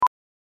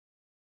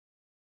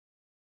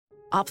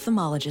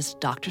Ophthalmologist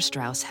Dr.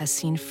 Strauss has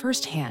seen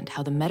firsthand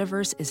how the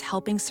metaverse is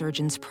helping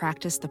surgeons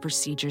practice the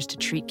procedures to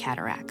treat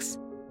cataracts.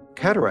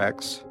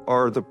 Cataracts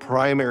are the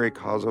primary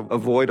cause of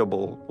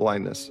avoidable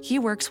blindness. He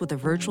works with a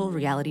virtual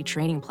reality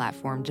training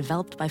platform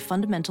developed by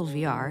Fundamental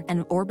VR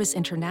and Orbis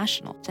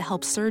International to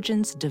help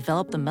surgeons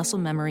develop the muscle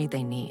memory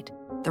they need.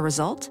 The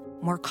result?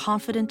 More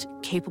confident,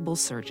 capable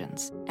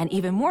surgeons. And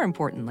even more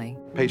importantly,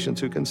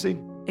 patients who can see.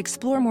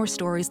 Explore more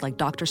stories like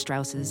Dr.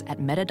 Strauss's at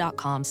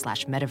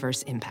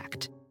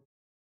meta.com/metaverseimpact.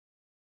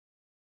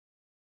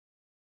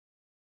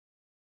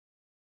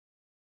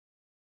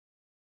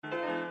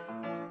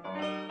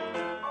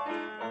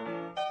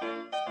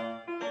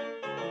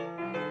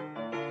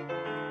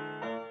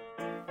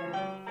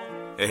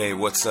 Hey,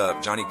 what's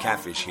up? Johnny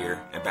Catfish here,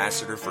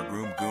 ambassador for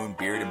Groom Goon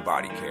Beard and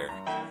Body Care.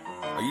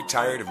 Are you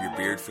tired of your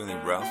beard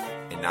feeling rough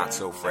and not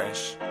so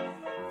fresh?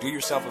 Do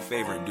yourself a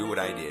favor and do what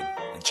I did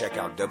and check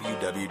out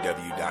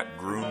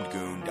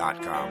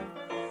www.groomgoon.com.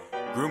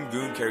 Groom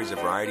Goon carries a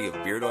variety of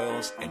beard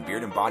oils and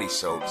beard and body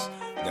soaps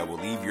that will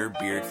leave your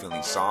beard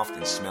feeling soft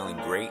and smelling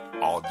great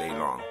all day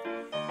long.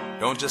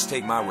 Don't just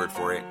take my word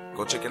for it.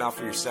 Go check it out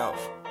for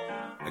yourself.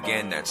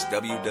 Again, that's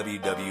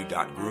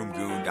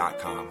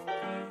www.groomgoon.com.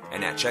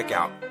 And at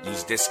checkout,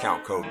 use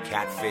discount code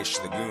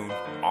CATFISHTHEGOON,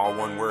 all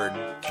one word,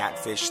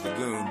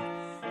 CATFISHTHEGOON,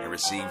 and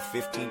receive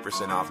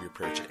 15% off your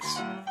purchase.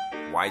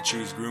 Why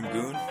choose Groom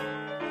Goon?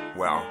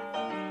 Well,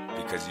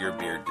 because your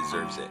beard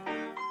deserves it.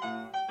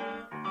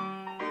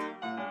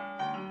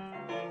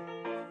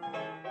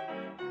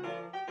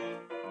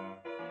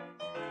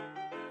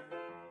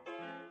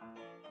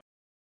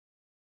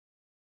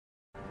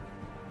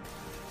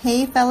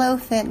 Hey fellow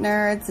fit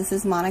nerds, this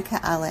is Monica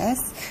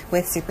Ellis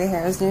with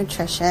Superheroes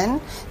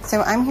Nutrition.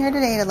 So I'm here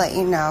today to let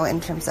you know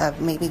in terms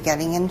of maybe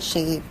getting in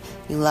shape,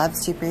 you love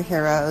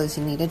superheroes,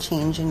 you need a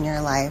change in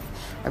your life.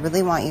 I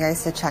really want you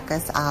guys to check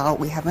us out.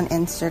 We have an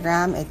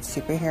Instagram, it's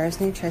Superheroes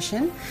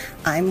Nutrition.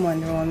 I'm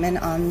Wonder Woman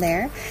on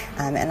there,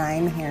 and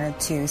I'm here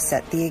to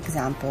set the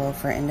example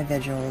for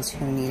individuals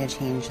who need a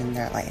change in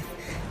their life.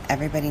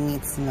 Everybody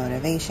needs some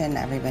motivation.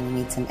 Everybody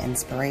needs some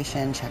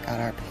inspiration. Check out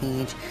our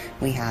page.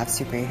 We have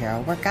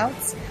superhero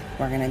workouts.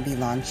 We're going to be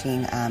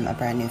launching a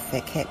brand new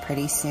fit kit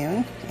pretty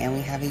soon, and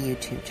we have a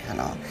YouTube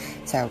channel.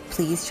 So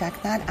please check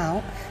that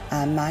out.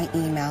 My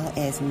email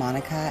is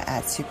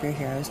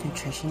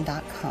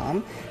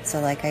monica@superheroesnutrition.com. So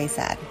like I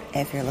said,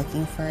 if you're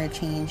looking for a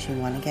change, you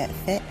want to get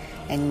fit,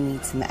 and you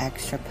need some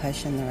extra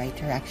push in the right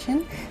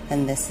direction,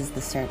 then this is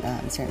the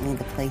certainly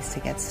the place to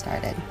get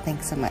started.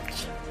 Thanks so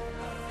much.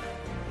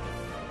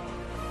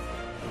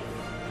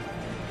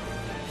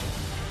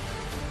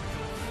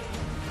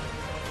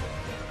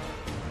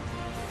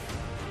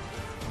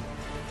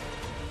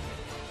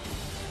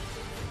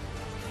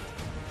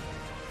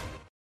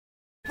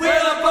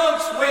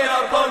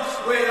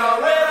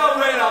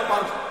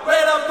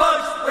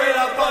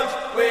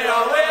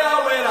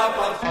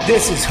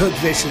 This is Hook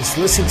Vicious.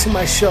 Listen to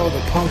my show, The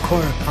Punk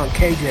Corner, on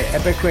KJ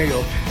Epic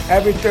Radio,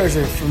 every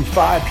Thursday from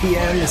 5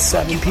 p.m. to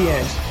 7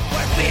 p.m.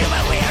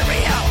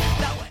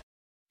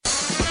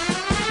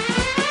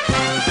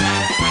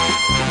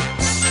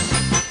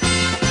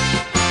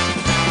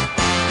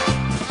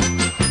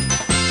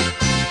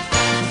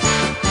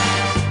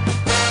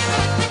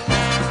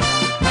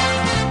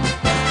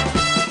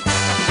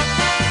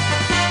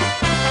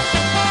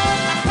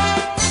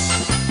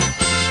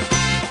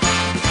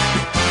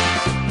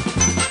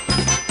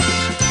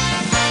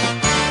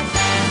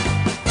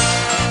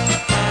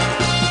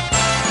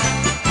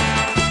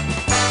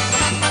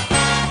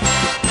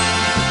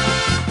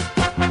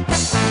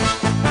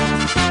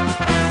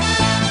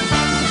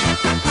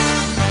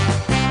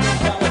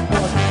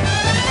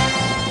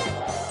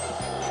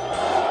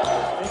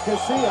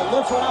 Casilla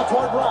lifts one out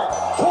toward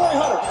right. Torrey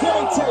Hunter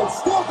getting chased,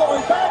 still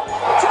going back.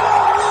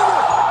 John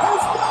Weaver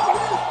has now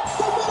hit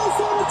the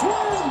Minnesota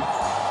Twins.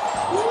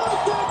 Let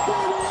that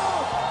baby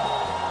out.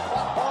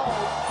 Oh,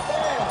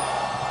 man.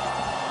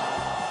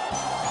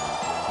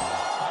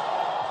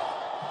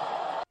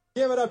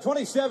 Give it up,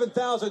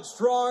 27,000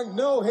 strong.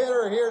 No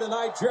hitter here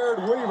tonight,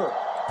 Jared Weaver.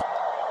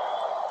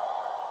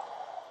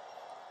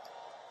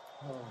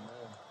 Oh,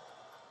 man.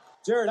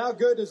 Jared, how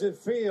good does it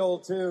feel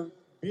to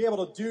be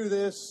able to do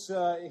this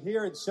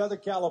here in Southern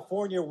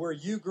California, where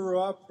you grew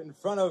up, in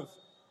front of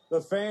the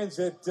fans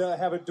that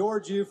have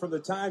adored you from the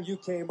time you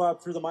came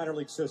up through the minor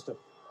league system?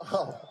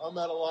 Oh, I'm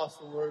at a loss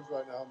for words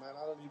right now, man.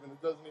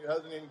 It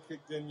hasn't even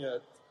kicked in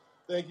yet.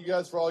 Thank you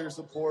guys for all your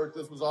support.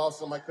 This was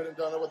awesome. I couldn't have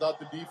done it without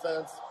the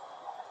defense.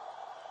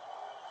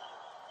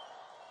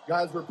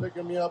 Guys were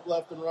picking me up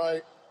left and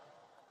right.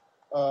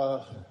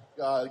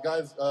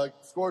 Guys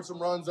scored some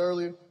runs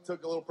early,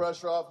 took a little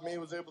pressure off me,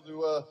 was able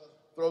to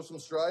throw some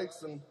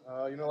strikes, and,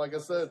 like I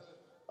said,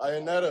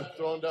 Iannetta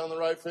throwing down the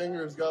right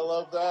fingers. Gotta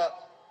love that.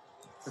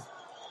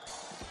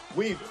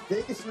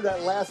 Take us through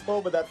that last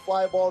moment, that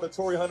fly ball to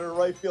Torrey Hunter in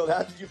right field.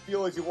 How did you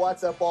feel as you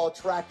watched that ball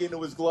track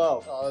into his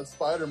glove? Oh, that's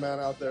Spider-Man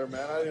out there,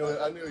 man. I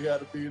knew he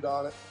had a bead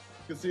on it.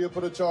 You could see him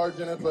put a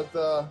charge in it, but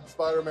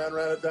Spider-Man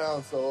ran it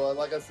down. So,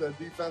 like I said,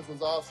 defense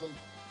was awesome.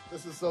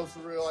 This is so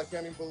surreal. I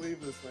can't even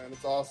believe this, man.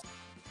 It's awesome.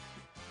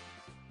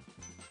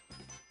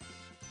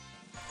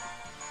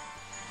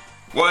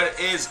 What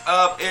is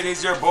up? It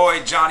is your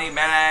boy Johnny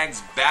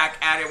Mags back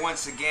at it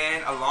once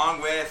again,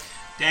 along with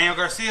Daniel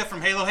Garcia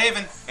from Halo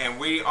Haven. And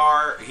we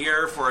are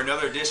here for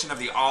another edition of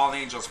the All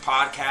Angels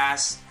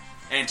podcast.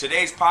 And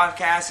today's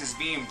podcast is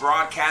being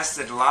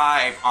broadcasted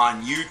live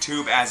on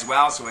YouTube as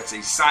well, so it's a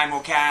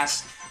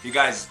simulcast. If you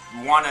guys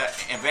want to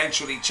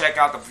eventually check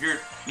out if you're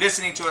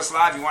listening to us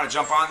live, you want to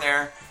jump on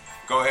there,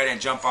 go ahead and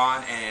jump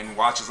on and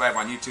watch us live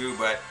on YouTube.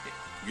 But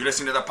if you're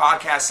listening to the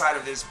podcast side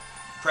of this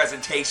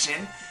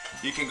presentation,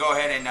 you can go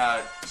ahead and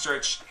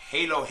search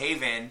Halo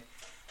Haven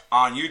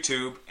on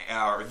YouTube,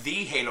 or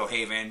The Halo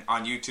Haven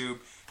on YouTube,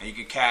 and you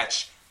can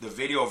catch the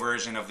video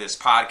version of this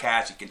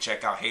podcast. You can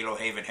check out Halo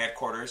Haven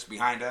headquarters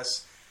behind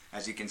us.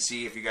 As you can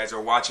see, if you guys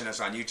are watching us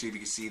on YouTube, you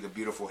can see the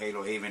beautiful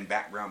Halo Haven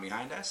background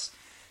behind us.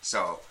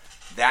 So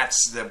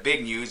that's the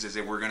big news, is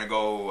that we're going to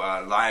go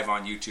live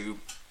on YouTube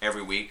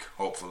every week,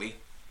 hopefully.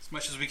 As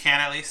much as we can,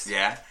 at least.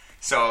 Yeah.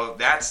 So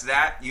that's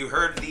that. You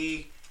heard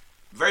the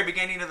very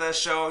beginning of the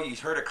show, you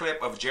heard a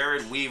clip of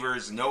Jared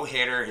Weaver's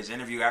no-hitter, his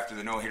interview after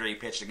the no-hitter he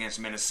pitched against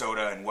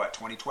Minnesota in,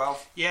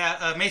 2012?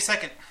 Yeah, May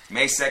 2nd.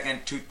 May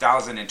 2nd,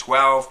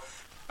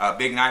 2012.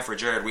 Big night for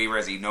Jared Weaver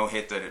as he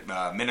no-hit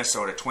the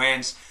Minnesota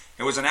Twins.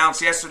 It was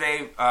announced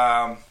yesterday.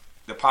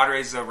 The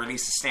Padres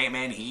released a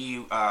statement. He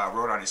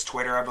wrote on his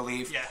Twitter, I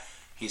believe. Yeah.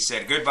 He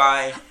said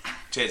goodbye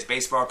to his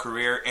baseball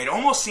career. It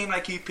almost seemed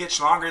like he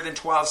pitched longer than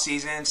 12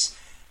 seasons.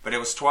 But it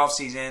was 12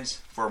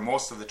 seasons. For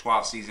most of the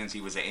 12 seasons,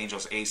 he was the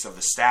Angels ace of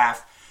the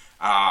staff.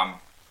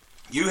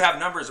 You have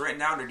numbers written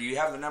down, or do you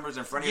have the numbers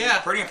in front of you?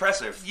 Pretty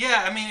impressive.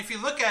 Yeah, I mean, if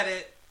you look at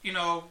it,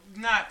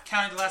 not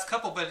counting the last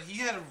couple, but he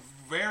had a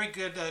very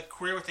good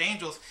career with the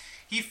Angels.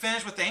 He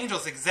finished with the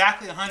Angels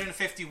exactly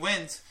 150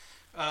 wins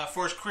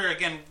for his career.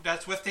 Again,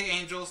 that's with the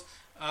Angels.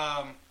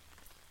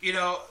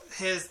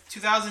 His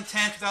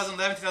 2010,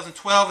 2011,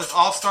 2012 is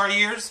all-star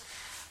years.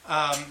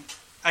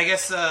 I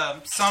guess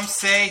some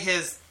say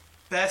his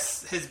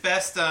best,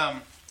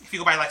 if you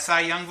go by like Cy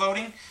Young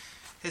voting,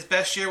 his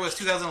best year was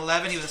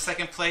 2011. He was in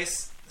second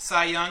place,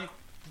 Cy Young,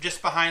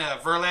 just behind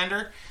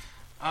Verlander.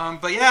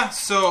 But yeah,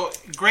 so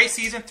great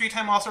season,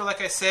 3-time All-Star,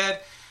 like I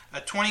said, a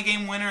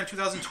 20-game winner in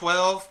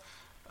 2012.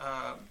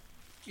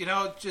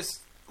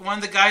 Just one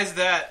of the guys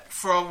that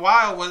for a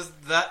while was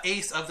the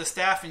ace of the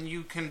staff, and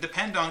you can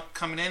depend on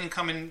coming in,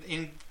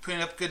 putting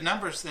up good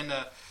numbers. And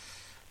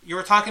you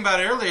were talking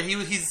about it earlier.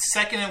 He's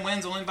second in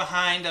wins, only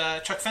behind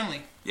Chuck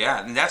Finley.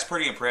 Yeah, and that's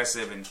pretty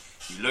impressive. And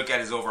you look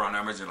at his overall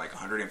numbers, they're like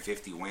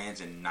 150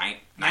 wins and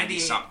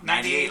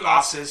 98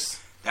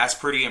 losses. That's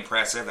pretty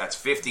impressive. That's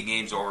 50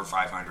 games over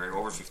 500,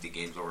 over 50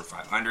 games over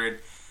 500.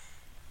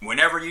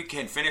 Whenever you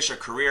can finish a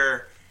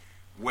career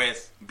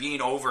with being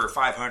over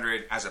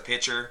 500 as a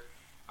pitcher,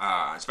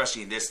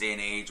 especially in this day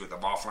and age with the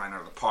ball flying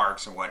out of the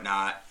parks and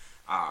whatnot,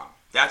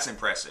 that's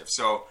impressive.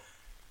 So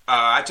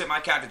I tip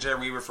my cap to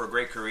Jared Weaver for a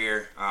great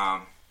career.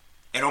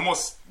 And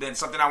almost then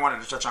something I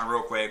wanted to touch on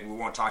real quick. We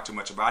won't talk too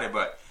much about it,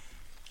 but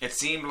it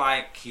seemed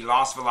like he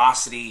lost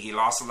velocity. He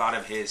lost a lot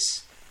of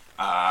his,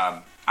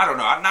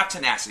 not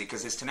tenacity,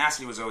 because his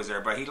tenacity was always there,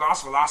 but he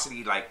lost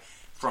velocity like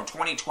from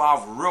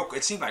 2012.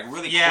 It seemed like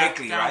really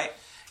quickly, right?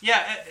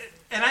 Yeah,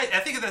 and I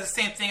think that's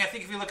the same thing. I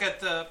think if you look at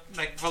the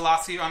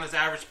velocity on his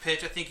average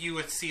pitch, I think you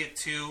would see it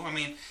too. I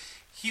mean,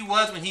 he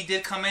was, when he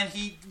did come in,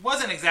 he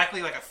wasn't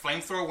exactly like a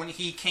flamethrower when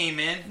he came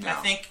in. No. I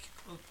think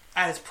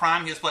at his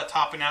prime, he was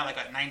topping out like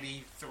at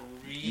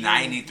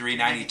 93,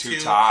 92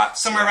 tops,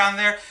 somewhere around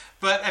there.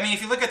 But I mean,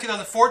 if you look at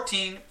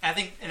 2014, I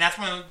think, and that's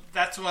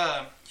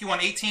when he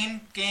won 18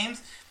 games.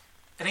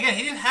 And again,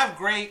 he didn't have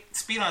great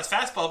speed on his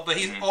fastball, but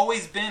he's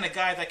always been a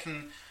guy that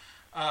can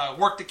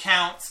work the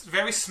counts,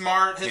 very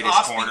smart. Hit his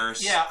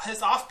corners. Yeah,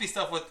 his off-speed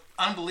stuff was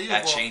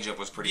unbelievable. That changeup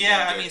was pretty good.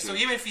 Yeah, I mean, so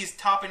even if he's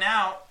topping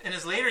out in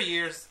his later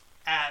years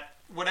at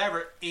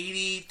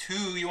 82,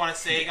 you want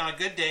to say, on a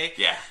good day,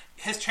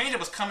 his changeup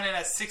was coming in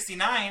at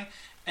 69,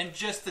 and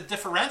just the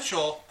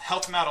differential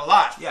helped him out a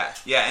lot. Yeah,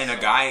 and a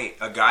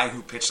guy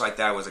who pitched like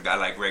that was a guy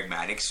like Greg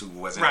Maddux, who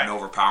wasn't an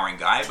overpowering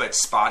guy, but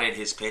spotted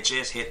his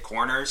pitches, hit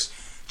corners,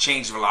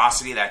 changed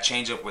velocity. That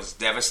changeup was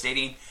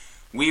devastating.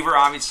 Weaver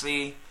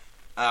obviously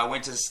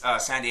went to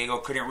San Diego,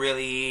 couldn't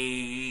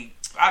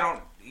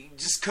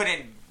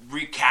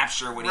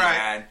recapture what he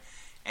had.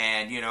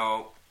 And,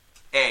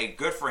 hey,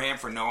 good for him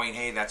for knowing,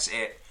 hey, that's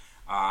it.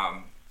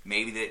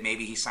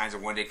 Maybe he signs a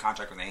one-day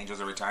contract with the Angels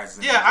or retires.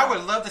 I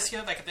would love to see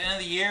it at the end of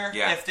the year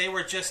if they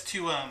were just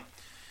to, like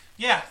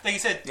you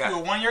said, do a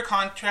one-year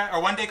contract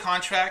or one-day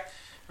contract,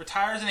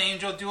 retire as an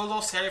Angel, do a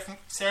little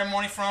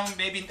ceremony for him,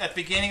 maybe at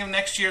the beginning of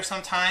next year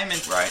sometime,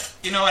 and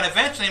and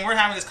eventually, and we're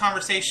having this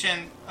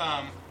conversation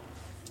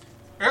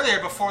earlier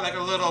before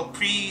a little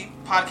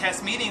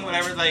pre-podcast meeting,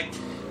 whatever,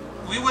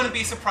 we wouldn't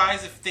be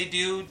surprised if they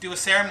do a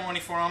ceremony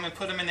for him and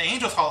put him in the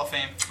Angels Hall of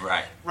Fame.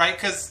 Right.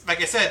 Because,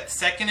 like I said,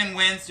 second in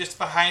wins, just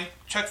behind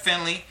Chuck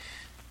Finley.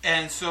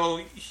 And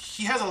so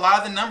he has a lot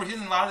of the numbers. He's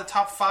in a lot of the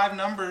top 5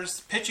 numbers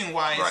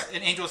pitching-wise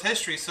in Angels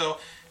history. So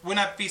would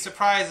not be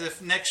surprised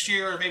if next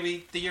year or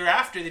maybe the year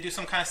after they do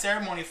some kind of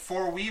ceremony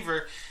for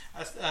Weaver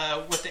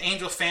with the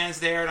Angels fans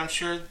there, and I'm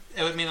sure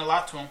it would mean a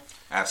lot to him.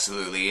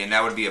 Absolutely, and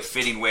that would be a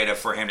fitting way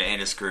for him to end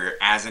his career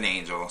as an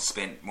Angel.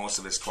 Spent most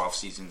of his 12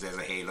 seasons as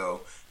a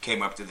Halo,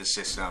 came up through the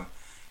system,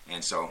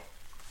 and so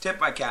tip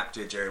my cap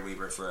to Jered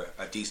Weaver for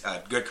a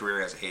good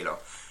career as a Halo.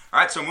 All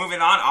right, so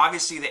moving on.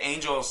 Obviously, the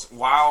Angels,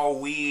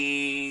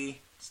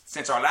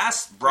 since our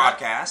last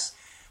broadcast,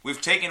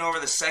 we've taken over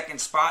the second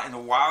spot in the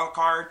wild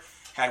card.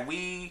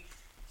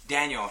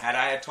 Daniel, had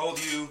I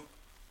told you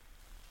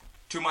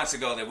 2 months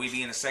ago that we'd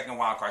be in the second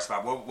wild card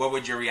spot, what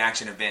would your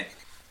reaction have been?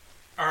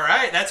 All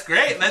right, that's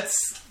great.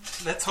 Let's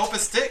hope it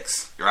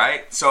sticks.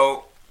 Right?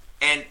 So,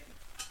 and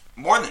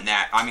more than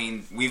that, I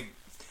mean,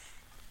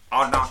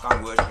 I'll knock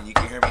on wood, and you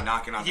can hear me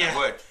knocking on that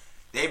wood.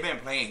 They've been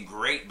playing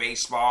great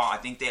baseball. I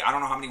think I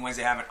don't know how many wins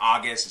they have in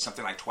August. It's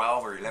something like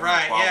 12 or 11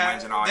 or 12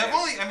 wins in August.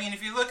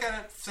 If you look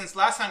at it since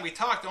last time we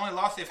talked, the only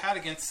loss they've had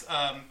against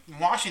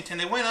Washington,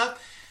 they went up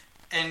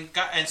and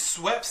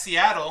swept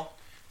Seattle,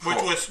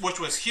 which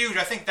was huge.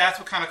 I think that's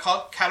what kind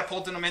of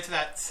catapulted them into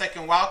that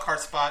second wild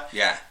card spot.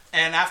 Yeah.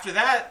 And after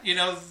that,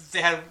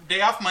 they had a day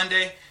off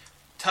Monday.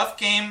 Tough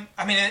game.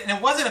 I mean, and it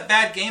wasn't a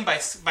bad game by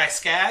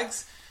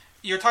Skaggs.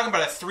 You're talking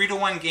about a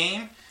 3-1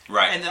 game.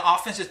 Right. And the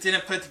offense just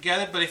didn't put it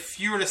together. But if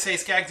you were to say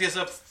Skaggs gives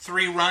up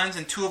 3 runs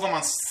and 2 of them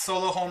on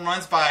solo home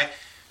runs by,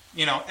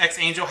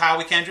 ex-Angel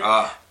Howie Kendrick.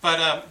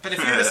 But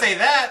if you were to say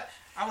that,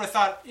 I would have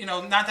thought,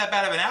 not that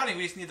bad of an outing.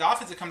 We just need the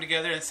offense to come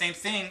together. And same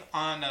thing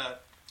on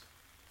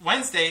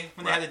Wednesday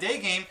when they had the day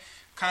game.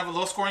 Kind of a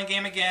low-scoring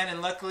game again.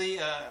 And luckily,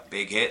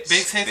 big hits.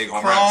 Big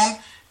Crone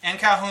and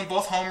Calhoun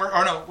both homered.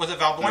 Or no, was it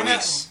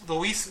Valbuena?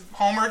 Luis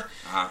homered.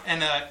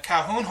 And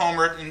Calhoun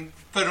homered and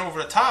put it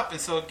over the top. And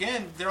so,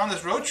 again, they're on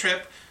this road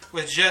trip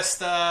with just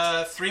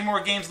 3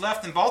 more games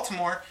left in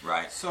Baltimore.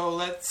 Right. So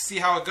let's see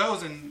how it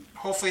goes, and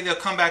hopefully they'll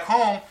come back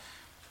home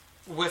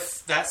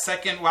with that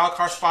second wild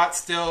card spot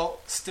still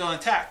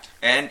intact.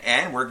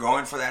 And we're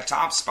going for that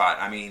top spot.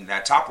 I mean,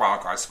 that top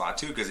wild card spot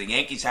too, because the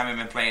Yankees haven't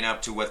been playing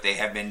up to what they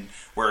have been.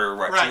 We're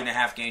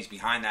 2.5 games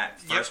behind that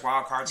first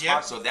wild card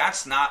spot, so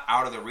that's not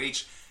out of the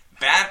reach.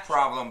 Bad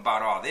problem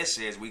about all this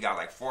is we got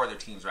like 4 other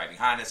teams right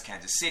behind us: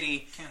 Kansas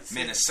City,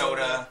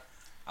 Minnesota.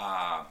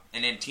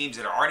 And then teams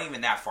that aren't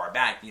even that far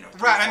back,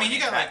 Right, I mean, you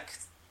got like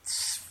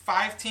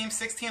 5 teams,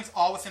 6 teams,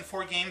 all within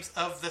 4 games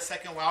of the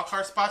second wild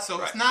card spot.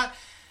 So it's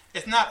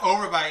not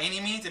over by any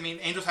means. I mean,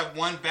 Angels have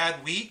one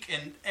bad week,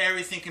 and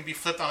everything can be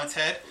flipped on its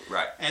head.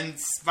 Right. And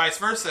vice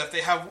versa. If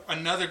they have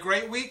another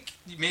great week,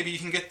 maybe you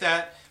can get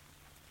that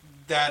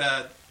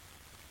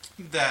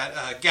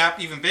gap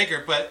even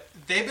bigger. But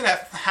they've been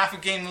at half a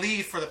game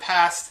lead for the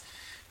past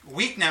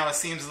week now. It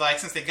seems like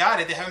since they got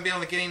it, they haven't been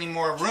able to get any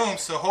more room.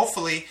 So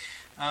hopefully.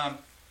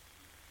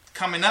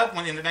 Coming up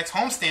when in the next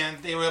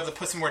homestand, they were able to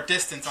put some more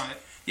distance on it.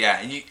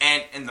 Yeah,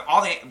 not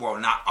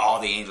all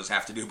the Angels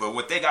have to do, but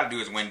what they got to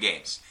do is win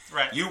games.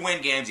 Right. You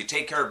win games, you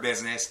take care of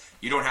business.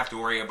 You don't have to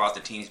worry about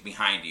the teams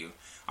behind you.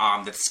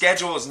 The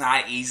schedule is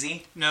not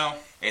easy. No,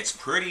 it's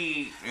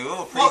pretty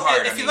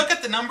hard. If you look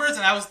at the numbers,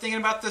 and I was thinking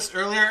about this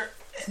earlier,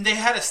 they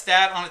had a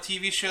stat on a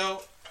TV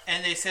show,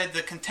 and they said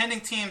the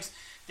contending teams,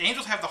 the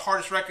Angels have the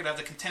hardest record of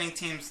the contending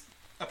teams'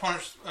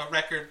 opponents'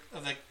 record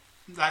of the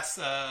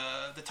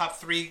top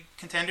 3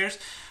 contenders.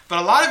 But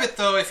a lot of it,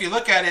 though, if you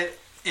look at it,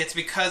 it's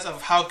because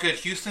of how good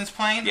Houston's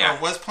playing or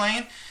was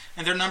playing,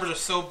 and their numbers are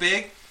so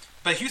big.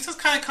 But Houston's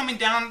kind of coming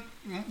down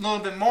a little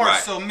bit more,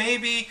 so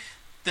maybe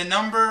the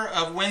number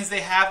of wins they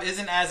have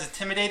isn't as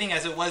intimidating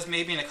as it was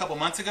maybe in a couple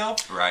months ago.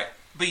 Right.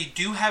 But you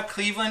do have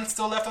Cleveland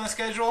still left on the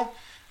schedule.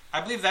 I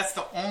believe that's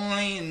the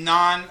only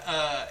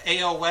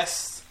non-AL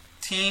West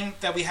team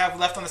that we have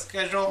left on the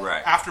schedule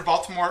after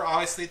Baltimore,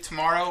 obviously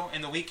tomorrow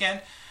and the weekend.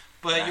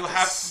 But you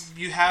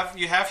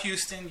have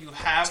Houston, you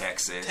have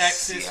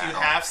Texas, you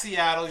have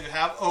Seattle, you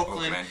have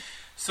Oakland.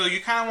 So you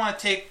kind of want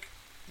to take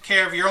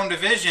care of your own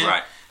division.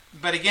 Right.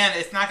 But again,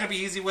 it's not going to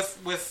be easy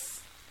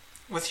with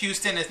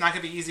Houston. It's not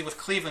going to be easy with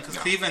Cleveland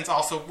because Cleveland's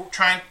also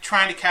trying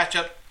to catch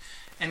up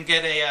and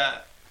get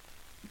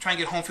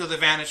home field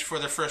advantage for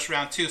their first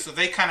round too. So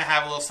they kind of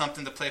have a little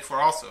something to play for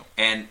also.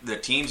 And the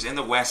teams in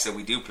the West that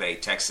we do play,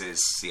 Texas,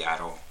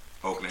 Seattle,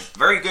 Oakland,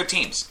 very good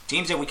teams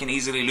that we can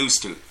easily lose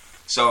to.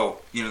 So,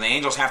 the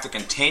Angels have to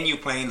continue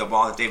playing the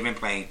ball that they've been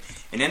playing.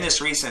 And in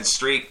this recent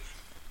streak,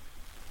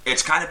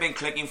 it's kind of been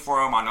clicking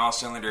for them on all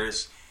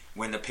cylinders.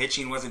 When the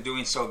pitching wasn't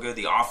doing so good,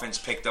 the offense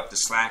picked up the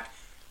slack.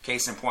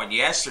 Case in point,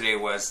 yesterday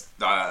was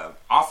the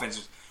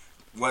offense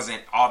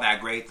wasn't all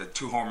that great. The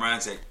 2 home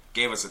runs that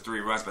gave us the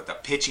 3 runs, but the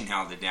pitching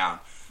held it down.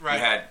 Right. You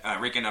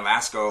had Ricky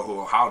Nolasco,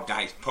 who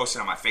I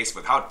posted on my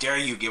Facebook, how dare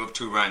you give up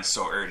 2 runs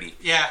so early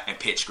and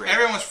pitch great.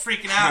 Everyone was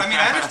freaking out. I mean,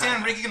 I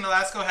understand Ricky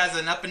Nolasco has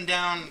an up and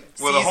down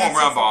season. Well, the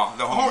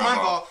home run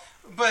ball.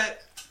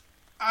 But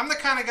I'm the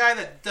kind of guy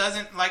that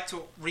doesn't like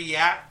to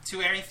react to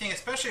anything,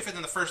 especially if it's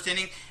in the first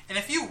inning. And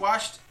if you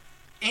watched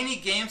any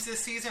games this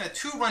season, a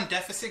 2-run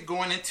deficit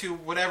going into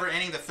whatever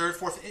inning, the 3rd,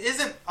 4th, it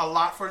isn't a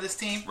lot for this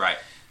team. Right.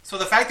 So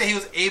the fact that he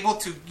was able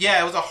to,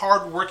 it was a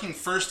hard-working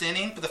first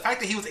inning, but the fact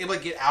that he was able to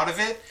get out of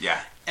it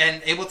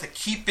and able to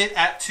keep it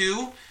at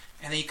 2,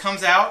 and then he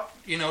comes out,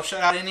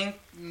 shutout inning,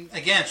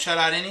 again,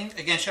 shutout inning,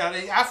 again, shutout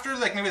inning. After,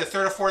 like, maybe the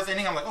 3rd or 4th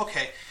inning, I'm like,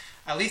 okay,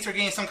 at least they're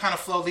getting some kind of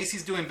flow. At least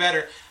he's doing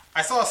better.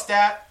 I saw a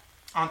stat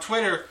on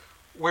Twitter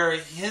where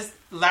his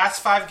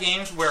last 5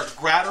 games where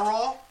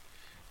Gratterall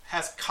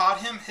has caught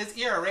him, his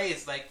ERA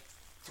is like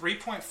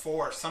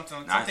 3.4,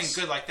 something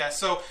good like that.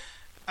 So,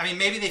 I mean,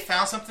 maybe they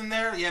found something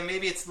there. Yeah,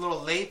 maybe it's a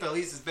little late, but at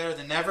least it's better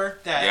than never.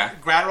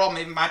 That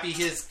Gratterall might be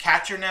his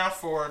catcher now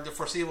for the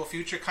foreseeable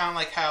future, kind of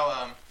like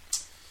how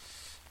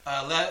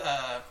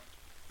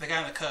the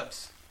guy in the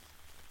Cubs,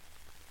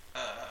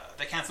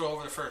 they can't throw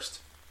over the first.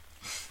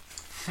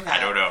 I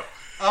don't know.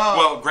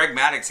 Well, Greg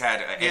Maddux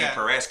had Eddie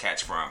Perez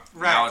catch for him.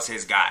 Right. That was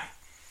his guy.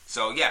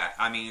 So,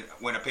 I mean,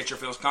 when a pitcher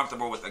feels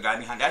comfortable with the guy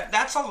behind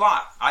that's a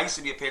lot. I used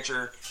to be a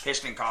pitcher,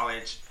 pitched in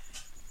college.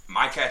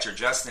 My catcher,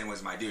 Justin,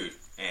 was my dude.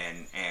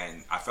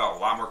 And I felt a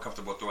lot more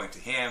comfortable throwing to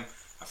him.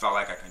 I felt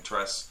like I can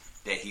trust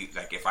that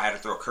if I had to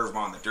throw a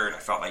curveball in the dirt, I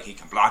felt like he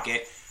can block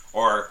it.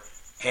 Or,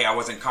 hey, I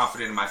wasn't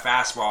confident in my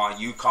fastball.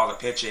 You call the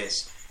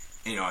pitches,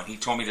 and he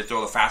told me to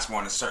throw the fastball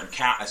in a certain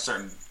count.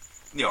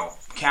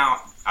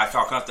 I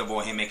felt comfortable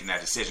with him making that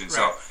decision. Right.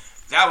 So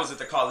that was at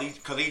the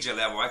collegiate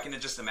level. I can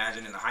just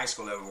imagine in the high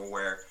school level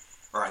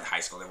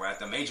at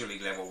the major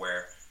league level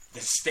where the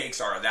stakes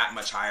are that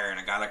much higher, and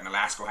a guy like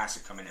Nolasco has to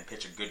come in and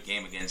pitch a good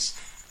game against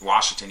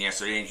Washington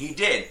yesterday, and he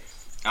did.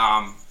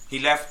 He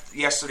left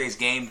yesterday's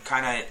game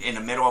kind of in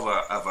the middle of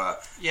a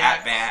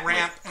at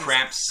bat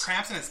cramps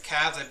in his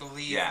calves, I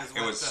believe. Yeah,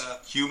 it was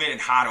humid and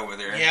hot over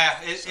there. Yeah,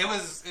 it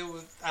was.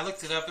 I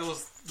looked it up. It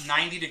was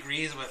 90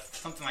 degrees with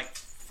something like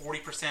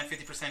 40%,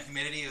 50%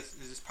 humidity. It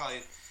was just probably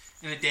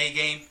in a day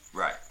game.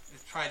 Right.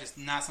 It's probably just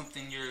not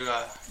something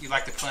you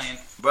like to play in.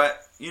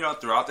 But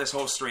throughout this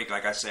whole streak,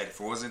 like I said, if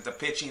it wasn't the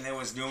pitching that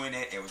was doing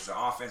it, it was the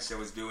offense that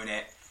was doing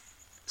it.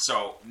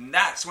 So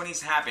that's when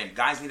it's happened.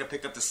 Guys need to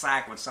pick up the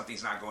slack when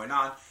something's not going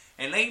on.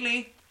 And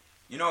lately,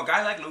 a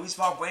guy like Luis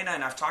Valbuena,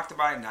 and I've talked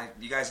about it, and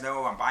you guys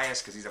know I'm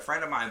biased because he's a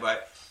friend of mine,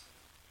 but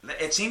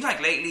it seems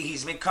like lately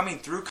he's been coming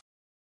through.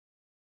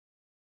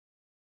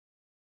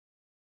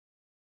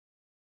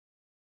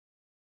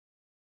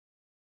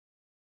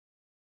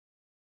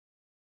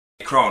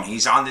 Crone,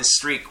 he's on this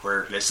streak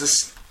where let's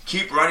just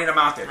keep running him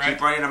out there,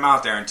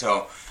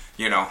 until,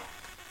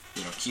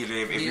 if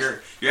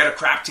you're at a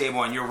crap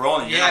table and you're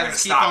rolling, you're not going to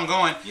stop. Keep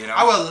on going.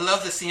 I would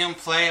love to see him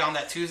play on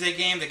that Tuesday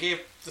game. They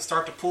gave to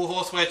start the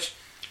Pujols, which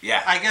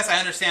I guess I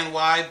understand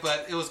why,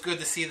 but it was good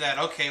to see that.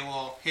 Okay,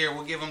 well, here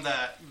we'll give him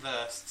the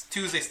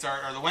Tuesday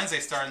start or the Wednesday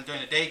start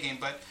during the day game.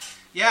 But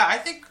I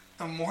think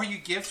the more you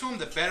give to him,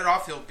 the better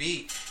off he'll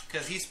be,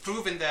 because he's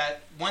proven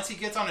that once he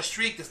gets on a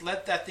streak, just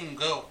let that thing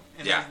go.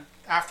 And then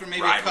after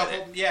maybe a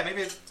couple,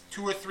 maybe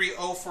 2 or 3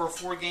 0 for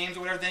 4 games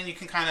or whatever, then you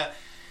can kind of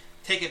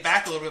take it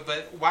back a little bit.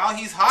 But while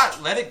he's hot,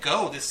 let it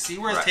go. Just see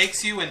where it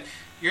takes you. And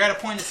you're at a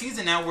point in the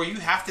season now where you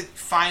have to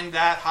find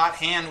that hot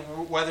hand,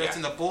 whether it's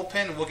in the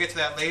bullpen, and we'll get to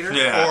that later,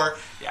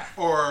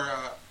 or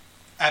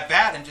at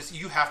bat, and just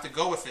you have to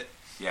go with it.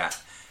 Yeah.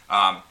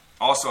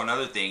 Also,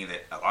 another thing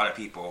that a lot of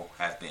people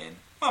have been,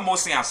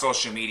 mostly on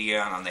social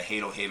media and on the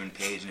Halo Haven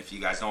page, and if you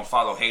guys don't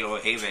follow Halo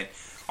Haven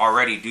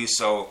already, do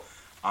so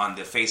on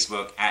the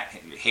Facebook at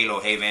Halo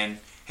Haven.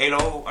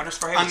 Halo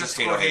 _Haven?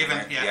 Halo Haven,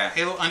 right?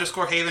 Halo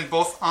 _Haven,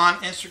 both on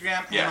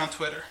Instagram and on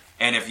Twitter.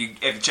 And if you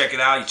check it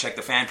out, you check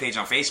the fan page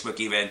on Facebook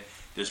even,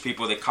 there's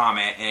people that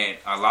comment, and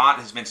a lot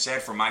has been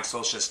said for Mike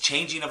Scioscia's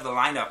changing of the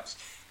lineups.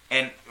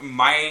 And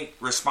my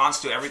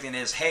response to everything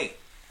is, hey,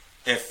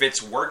 if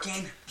it's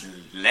working,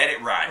 let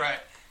it ride. Right.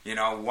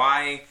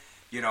 Why,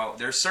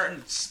 there's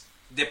certain,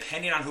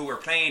 depending on who we're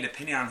playing,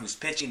 depending on who's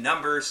pitching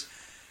numbers,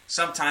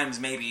 sometimes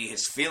maybe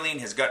his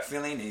gut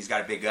feeling, and he's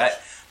got a big gut,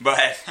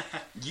 but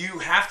you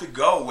have to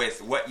go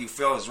with what you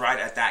feel is right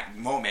at that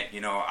moment.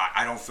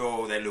 I don't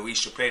feel that Luis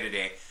should play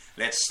today.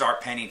 Let's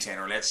start Pennington,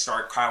 or let's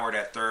start Coward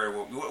at third,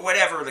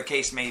 whatever the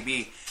case may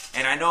be.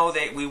 And I know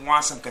that we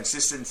want some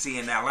consistency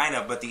in that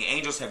lineup, but the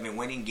Angels have been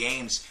winning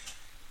games,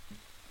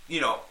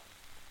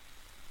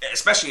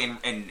 especially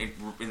in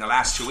the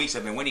last 2 weeks,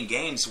 have been winning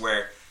games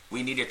where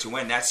we needed to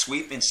win. That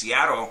sweep in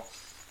Seattle,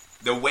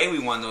 the way we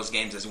won those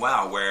games as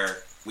well, where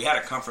we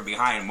had to come from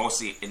behind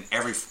mostly in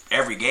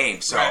every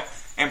game. So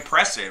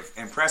impressive.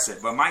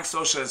 But Mike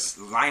Scioscia's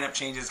lineup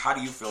changes, how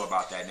do you feel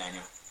about that,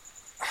 Daniel?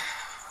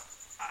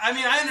 I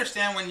mean, I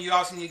understand when you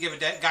also need to give a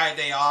guy a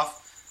day off.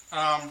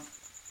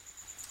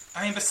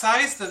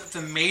 Besides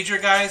the major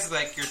guys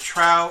like your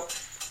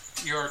Trout,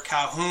 your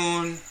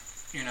Calhoun,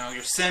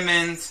 your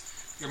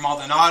Simmons, your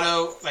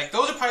Maldonado, like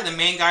those are probably the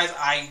main guys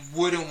I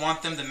wouldn't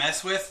want them to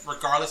mess with,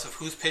 regardless of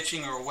who's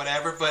pitching or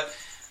whatever. But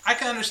I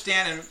can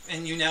understand,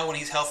 and when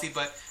he's healthy,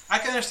 but I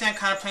can understand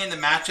kind of playing the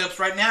matchups.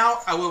 Right now,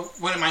 I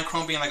wouldn't mind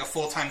Crone being like a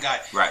full-time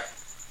guy. Right.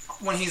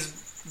 When he's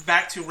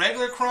back to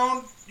regular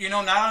Crone,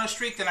 not on a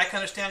streak, then I can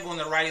understand going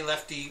the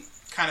righty-lefty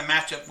kind of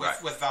matchup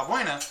with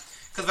Valbuena.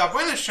 Because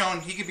Valbuena's shown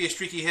he could be a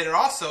streaky hitter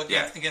also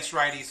against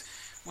righties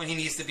when he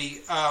needs to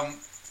be.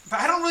 But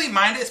I don't really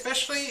mind it,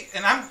 especially,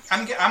 and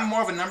I'm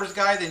more of a numbers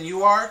guy than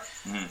you are.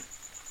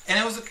 And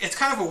it's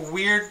kind of a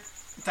weird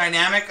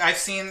dynamic. I've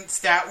seen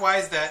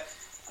stat-wise that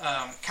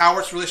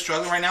Cowart's really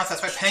struggling right now, so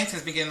that's why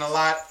Pennington's been getting a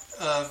lot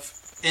of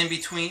in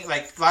between,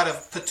 like a lot of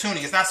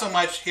platooning. It's not so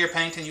much here,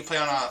 Pennington, you play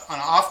on an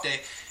off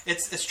day.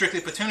 It's strictly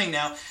platooning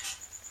now.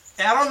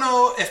 And I don't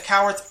know if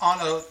Cowart's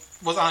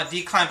was on a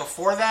decline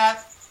before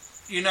that,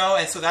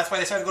 and so that's why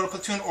they started to go to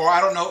platoon, or I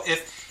don't know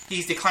if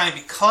he's declining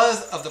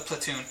because of the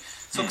platoon.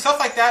 So stuff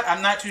like that,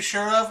 I'm not too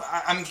sure of.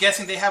 I'm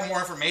guessing they have more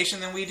information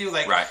than we do.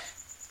 Like,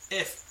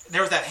 if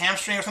there was that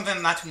hamstring or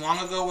something not too long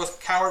ago with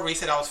Cowart where he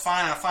said, I was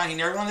fine, I'm fine. He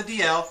never went on the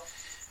DL.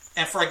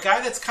 And for a guy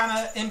that's kind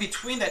of in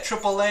between that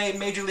AAA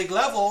Major League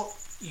level,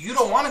 you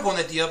don't want to go on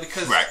the DL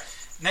because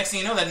next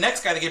thing you know, the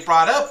next guy to get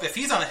brought up, if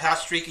he's on a hot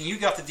streak and you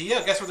got the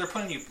DL, guess where they're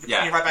putting you? They're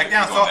putting you right back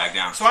down.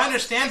 So I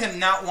understand him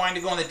not wanting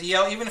to go on the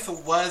DL, even if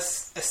it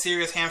was a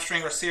serious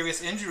hamstring or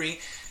serious injury.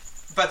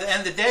 But at the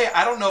end of the day,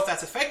 I don't know if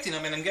that's affecting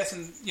him, and I'm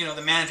guessing,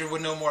 the manager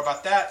would know more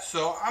about that.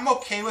 So I'm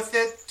okay with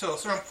it to a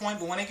certain point,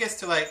 but when it gets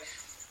to, like,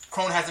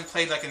 Cron hasn't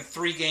played, like, in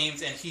 3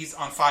 games and he's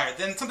on fire,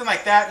 then something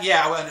like that,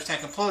 I would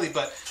understand completely.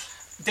 But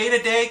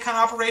day-to-day kind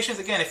of operations,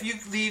 again, if you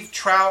leave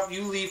Trout,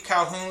 you leave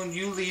Calhoun,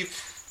 you leave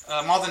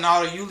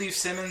Maldonado, you leave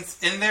Simmons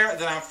in there,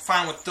 then I'm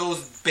fine with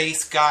those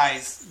base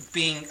guys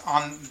being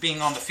on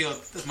the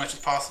field as much as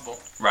possible.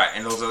 Right,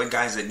 and those are the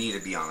guys that need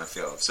to be on the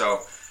field.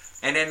 So...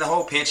 And then the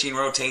whole pitching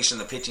rotation,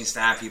 the pitching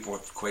staff, people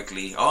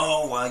quickly,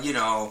 how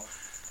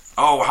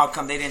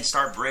come they didn't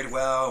start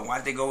Bridwell?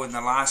 Why'd they go with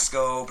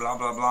Nolasco? Blah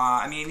blah blah.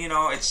 I mean,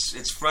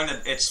 it's fun.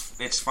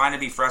 It's fine to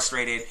be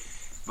frustrated,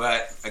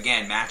 but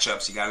again,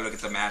 matchups. You got to look at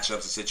the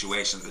matchups, the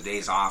situations, the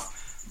days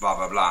off, blah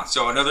blah blah.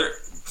 So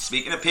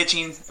speaking of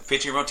pitching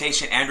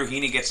rotation, Andrew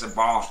Heaney gets the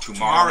ball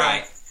tomorrow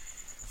night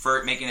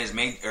for making his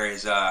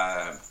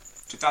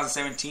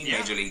 2017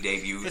 Major League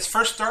debut. His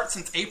first start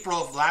since April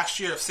of last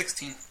year of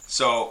 16.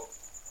 So.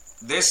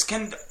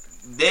 Getting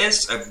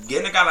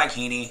a guy like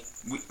Heaney,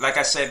 like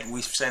I said,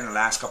 we've said in the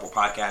last couple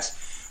podcasts,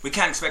 we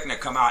can't expect him to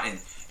come out and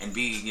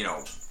be,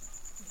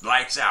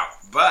 lights out.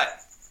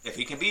 But if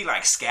he can be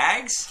like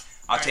Skaggs,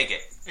 I'll take it.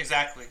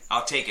 Exactly.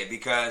 I'll take it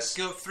because...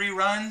 Give up 3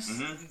 runs,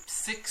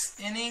 6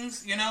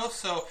 innings,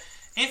 so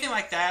anything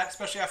like that,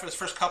 especially after his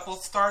first couple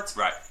starts,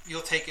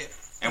 you'll take it.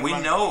 And we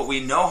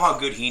know how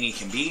good Heaney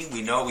can be.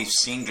 We know we've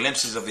seen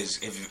glimpses of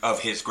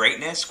his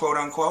greatness, quote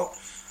unquote.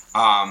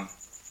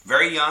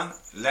 Very young,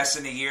 less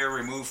than a year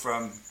removed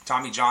from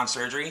Tommy John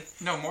surgery.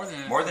 No, more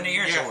than a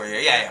year.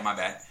 Yeah, my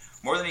bad.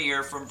 More than a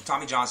year from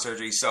Tommy John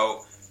surgery.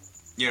 So,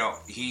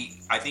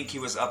 I think he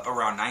was up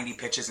around 90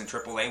 pitches in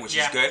AAA, which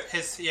is good.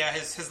 His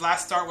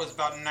last start was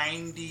about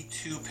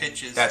 92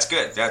 pitches. That's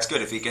good.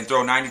 If he can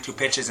throw 92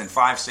 pitches in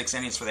 5-6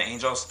 innings for the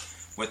Angels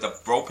with the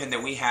bullpen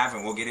that we have,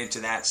 and we'll get into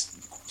that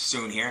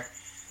soon here.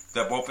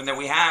 The bullpen that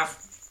we have,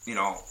 we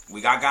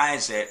got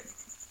guys that.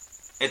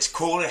 It's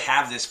cool to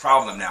have this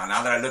problem now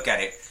that I look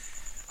at it.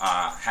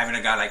 Having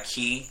a guy like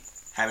Key,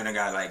 having a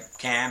guy like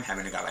Cam,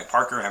 having a guy like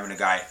Parker, having a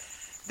guy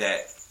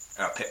that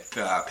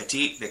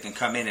Petit that can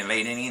come in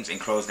late innings and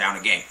close down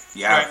a game.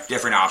 You have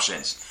different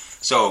options.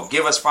 So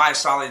give us 5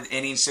 solid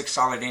innings, 6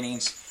 solid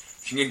innings.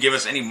 If you can give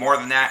us any more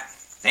than that,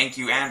 thank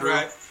you, Andrew.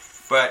 Right.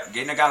 But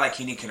getting a guy like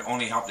Heaney can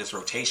only help this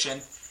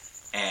rotation.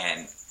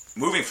 And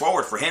moving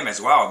forward for him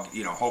as well,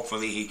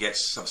 hopefully he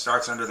gets some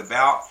starts under the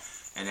belt,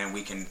 and then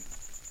we can...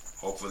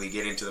 hopefully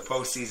get into the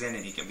postseason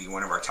and he can be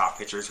one of our top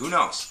pitchers. Who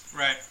knows?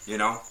 Right.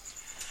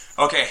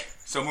 Okay,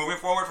 so moving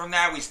forward from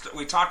that,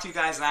 we talked to you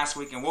guys last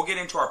week, and we'll get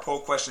into our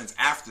poll questions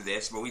after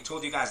this, but we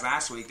told you guys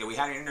last week that we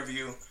had an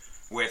interview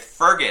with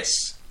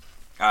Fergus.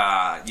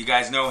 You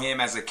guys know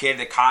him as the kid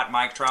that caught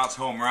Mike Trout's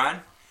home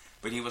run,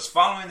 but he was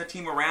following the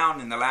team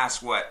around in the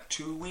last,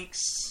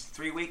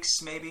 3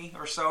 weeks maybe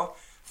or so?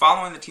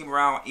 Following the team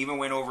around, even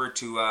went over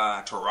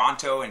to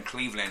Toronto and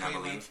Cleveland, I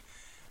believe.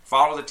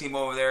 Followed the team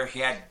over there.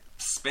 He had...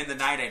 spend the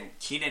night at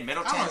Keenan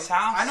Middleton's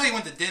house? I know he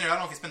went to dinner. I don't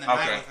know if he spent the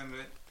night with him.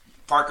 But...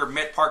 Parker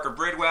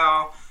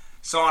Bridwell,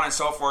 so on and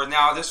so forth.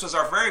 Now, this was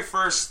our very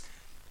first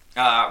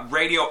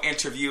radio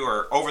interview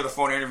or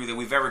over-the-phone interview that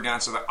we've ever done,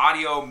 so the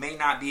audio may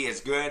not be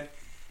as good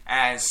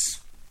as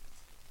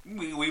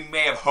we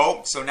may have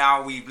hoped. So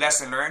now we've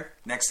lesson learned.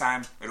 Next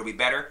time, it'll be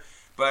better.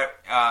 But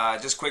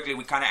just quickly,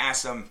 we kind of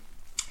asked some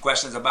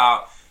questions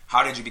about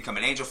how did you become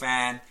an Angel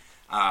fan,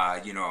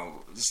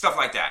 stuff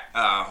like that.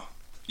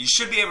 You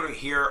should be able to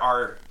hear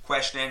our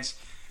questions,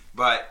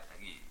 but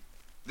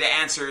the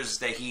answers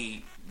that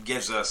he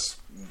gives us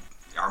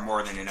are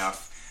more than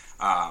enough.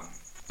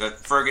 The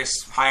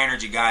Fergus,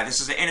 high-energy guy.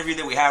 This is an interview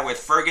that we had with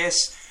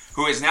Fergus,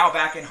 who is now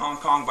back in Hong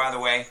Kong, by the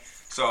way.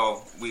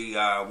 So we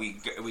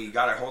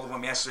got a hold of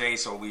him yesterday,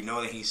 so we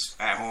know that he's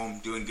at home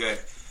doing good.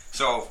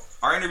 So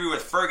our interview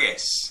with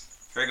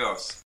Fergus. Here it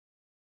goes.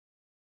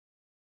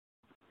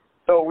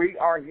 So we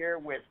are here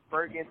with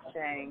Fergus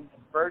Chang.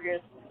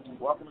 Fergus,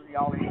 welcome to the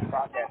All Angels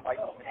podcast.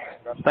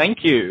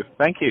 Thank you.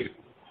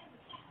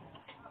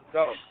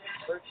 So,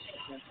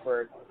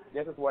 first,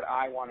 this is what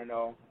I want to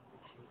know.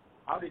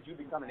 How did you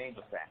become an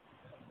Angels fan?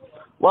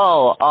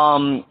 Well,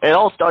 it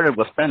all started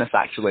with tennis,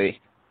 actually.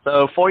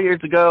 So 4 years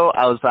ago,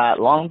 I was at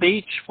Long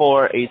Beach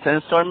for a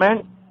tennis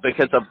tournament.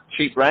 Because of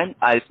cheap rent,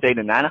 I stayed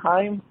in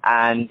Anaheim,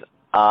 and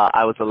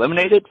I was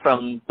eliminated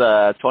from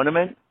the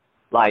tournament,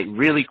 like,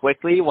 really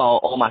quickly while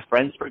all my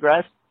friends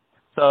progressed.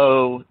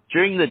 So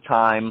during the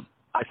time,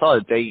 I saw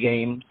a day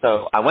game,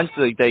 so I went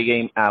to the day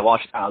game, and I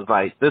watched it, and I was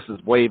like, this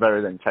is way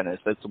better than tennis.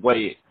 It's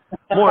way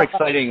more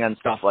exciting and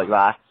stuff like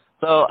that.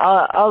 So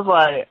I was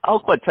like,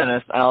 I'll quit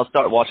tennis, and I'll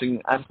start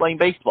watching and playing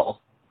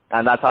baseball.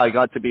 And that's how I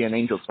got to be an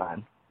Angels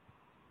fan.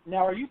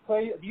 Now, do you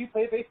play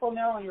baseball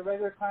now on your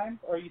regular time,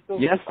 or are you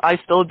still? Yes, I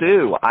still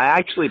do. I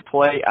actually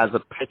play as a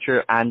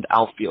pitcher and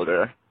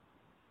outfielder.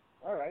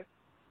 All right.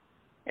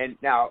 And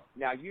now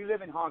you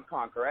live in Hong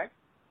Kong, correct?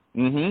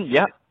 Mm-hmm.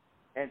 Yep.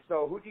 And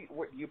so, do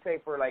you play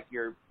for, like,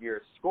 your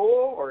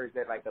school, or is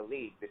it like a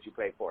league that you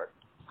play for?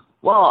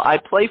 Well, I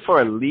play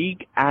for a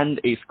league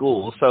and a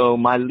school. So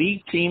my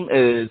league team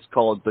is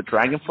called the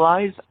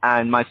Dragonflies,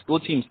 and my school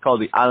team is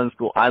called the Island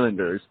School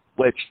Islanders,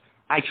 which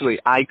actually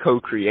I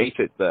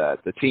co-created the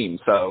team.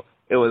 So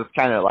it was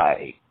kind of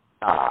like,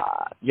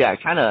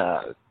 it's kind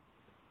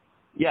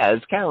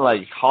of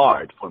like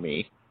hard for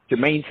me to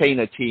maintain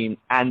a team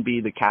and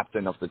be the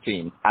captain of the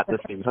team at the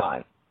same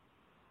time.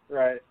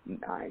 Right.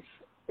 Nice.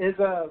 Is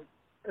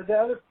the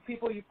other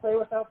people you play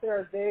with out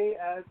there, are they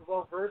as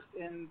well versed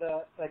in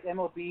the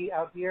MLB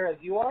out here as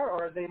you are,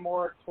 or are they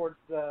more towards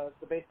the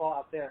baseball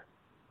out there?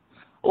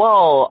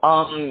 Well,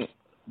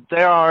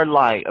 there are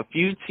like a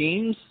few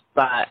teams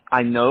that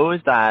I know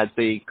that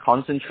they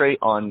concentrate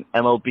on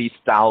MLB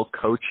style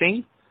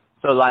coaching.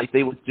 So like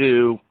they would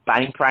do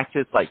batting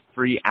practice like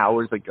 3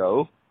 hours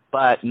ago.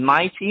 But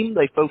my team,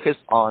 they focus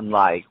on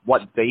like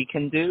what they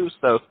can do.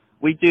 So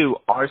we do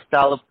our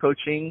style of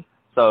coaching.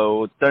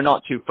 So they're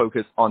not too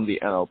focused on the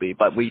MLB,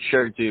 but we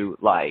sure do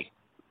like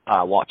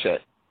watch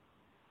it.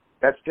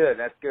 That's good.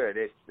 That's good.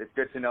 It's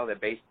good to know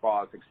that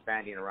baseball is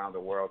expanding around the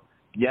world.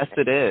 Yes,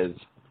 it is.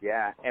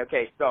 Yeah.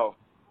 Okay. So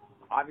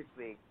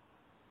obviously,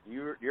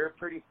 you're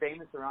pretty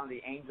famous around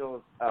the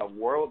Angels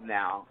world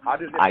now. How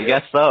does it feel? I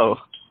guess so.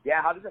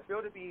 Yeah. How does it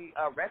feel to be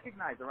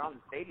recognized around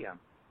the stadium?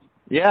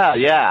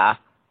 Yeah.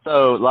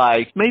 So,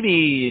 like,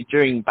 maybe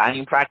during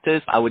batting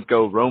practice, I would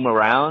go roam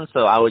around.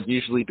 So I would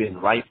usually be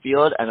in right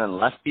field and then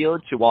left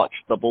field to watch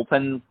the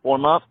bullpen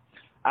warm up.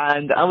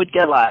 And I would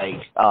get, like,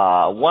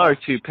 1 or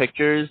 2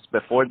 pictures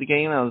before the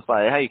game. I was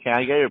like, hey, can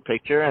I get your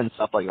picture? And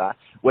stuff like that,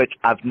 which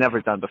I've never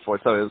done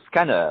before. So it was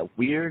kind of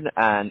weird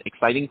and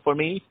exciting for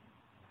me.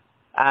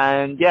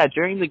 And, yeah,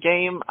 during the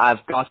game,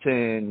 I've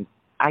gotten...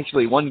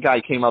 Actually, one guy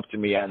came up to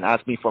me and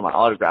asked me for my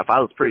autograph. I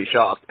was pretty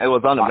shocked. It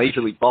was on a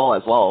Major League ball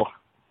as well.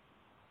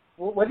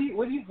 What would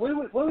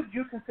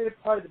you consider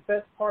probably the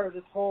best part of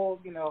this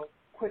whole,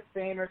 quit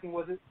fame or everything?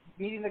 Was it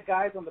meeting the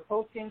guys on the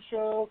post-game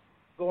show,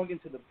 going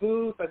into the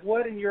booth? Like,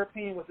 what, in your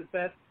opinion, was the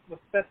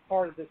best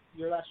part of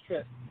your last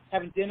trip?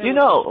 Having dinner?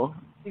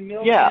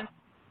 Yeah.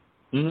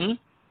 Mm-hmm.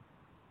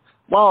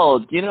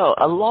 Well,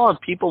 a lot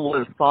of people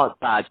would have thought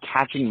that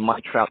catching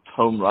Mike Trout's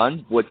home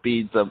run would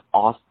be the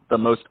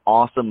most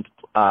awesome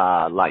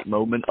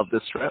moment of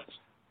this trip.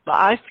 But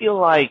I feel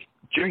like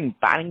during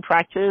batting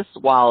practice,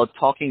 while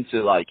talking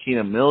to like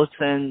Keenan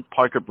Middleton,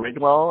 Parker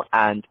Bridwell,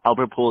 and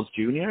Albert Pujols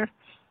Jr.,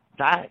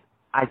 that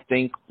I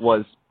think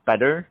was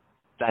better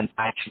than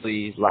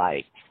actually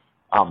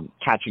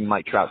catching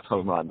Mike Trout's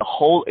home run. The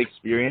whole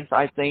experience,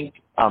 I think,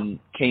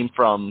 came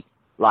from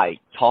like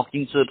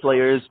talking to the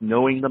players,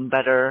 knowing them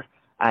better,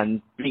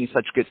 and being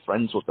such good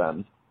friends with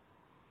them.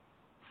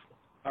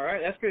 All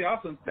right, that's pretty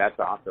awesome. That's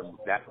awesome.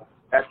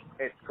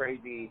 It's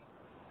crazy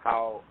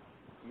how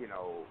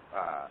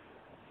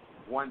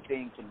one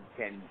thing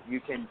you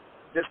can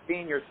just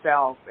being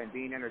yourself and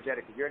being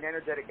energetic. If you're an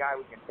energetic guy,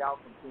 we can tell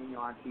from seeing you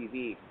on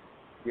TV.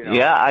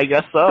 Yeah, I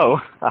guess so.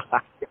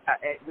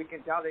 We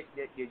can tell that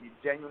you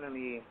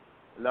genuinely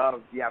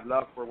you have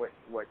love for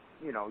what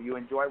you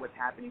enjoy what's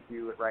happening to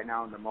you right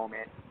now in the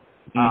moment.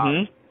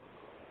 Mm-hmm.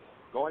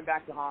 Going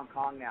back to Hong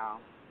Kong now,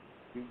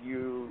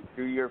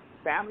 do your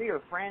family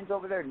or friends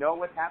over there know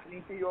what's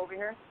happening to you over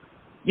here?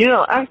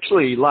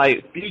 Actually, like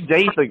a few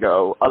days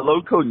ago, a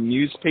local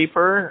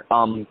newspaper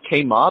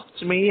came up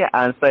to me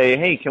and say,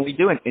 hey, can we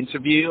do an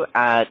interview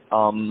at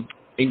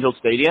Angel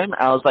Stadium?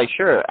 I was like,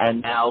 sure.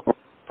 And now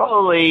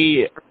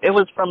probably it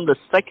was from the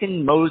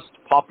second most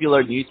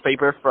popular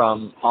newspaper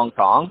from Hong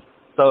Kong.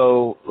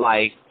 So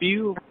a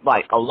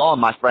lot of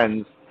my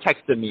friends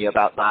texted me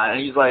about that, and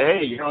he's like,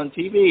 hey, you're on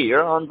TV,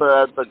 you're on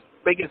the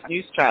biggest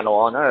news channel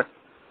on earth,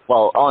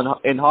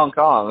 in Hong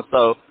Kong.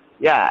 So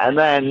yeah, and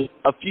then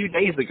a few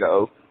days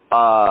ago,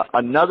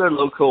 another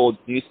local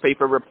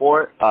newspaper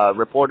reporter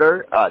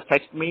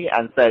texted me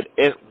and said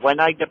when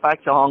I get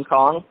back to Hong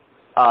Kong,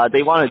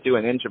 they want to do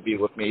an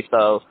interview with me.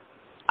 So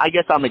I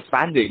guess I'm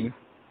expanding.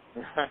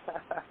 That's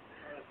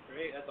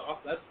great. That's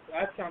awesome.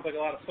 That sounds like a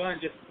lot of fun.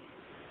 Just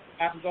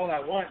happens all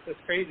at once. That's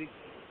crazy.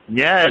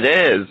 Yeah, it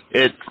is.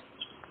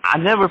 I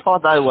never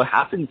thought that would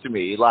happen to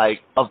me.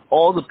 Like, of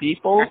all the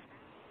people.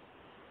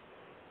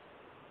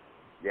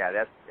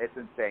 Yeah, it's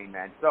insane,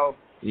 man. So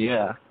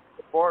yeah,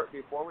 before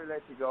we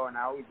let you go, and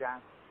I always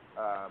ask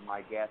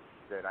my guests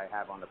that I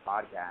have on the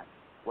podcast,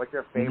 what's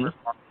your favorite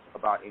part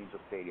about Angel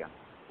Stadium?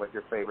 What's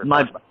your favorite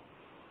part?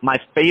 My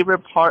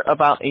favorite part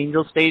about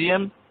Angel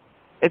Stadium,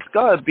 it's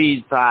gotta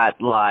be that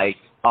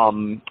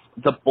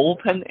the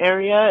bullpen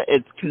area,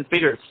 it's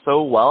configured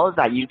so well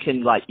that you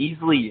can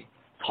easily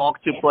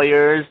talk to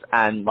players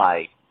and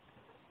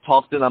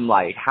talk to them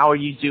how are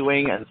you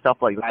doing and stuff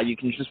like that. You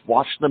can just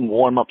watch them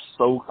warm up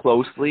so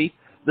closely.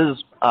 This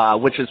is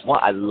which is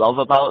what I love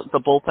about the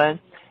bullpen,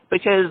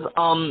 because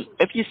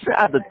if you sit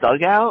at the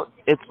dugout,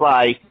 it's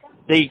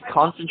they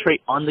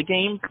concentrate on the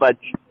game, but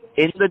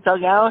in the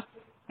dugout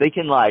they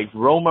can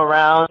roam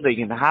around, they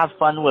can have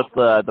fun with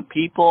the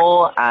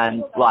people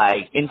and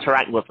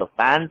interact with the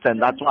fans, and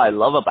that's what I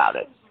love about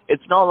it.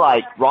 It's not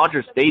like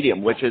Rogers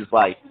Stadium, which is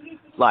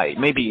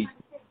maybe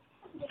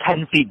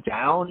 10 feet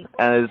down,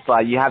 and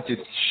it's you have to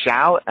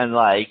shout and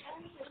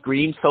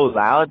scream so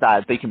loud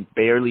that they can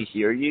barely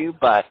hear you.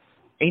 But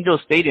Angel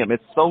Stadium,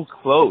 it's so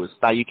close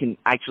that you can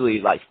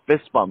actually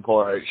fist bump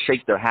or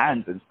shake their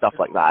hands and stuff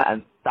like that,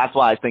 and that's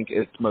why I think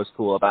it's most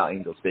cool about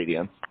Angel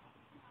Stadium.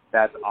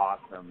 That's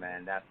awesome,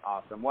 man. That's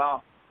awesome.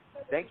 Well,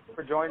 thank you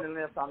for joining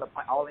us on the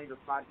All Angels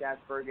podcast,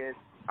 Fergus.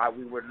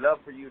 We would love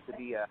for you to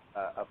be a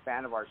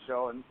fan of our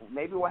show, and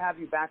maybe we'll have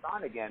you back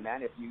on again,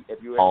 man. If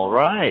you. All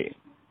right.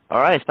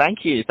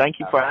 Thank you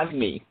for having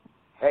me.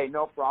 Hey,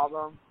 no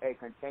problem. Hey,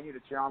 continue to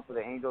cheer on for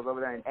the Angels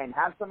over there, and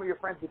have some of your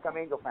friends become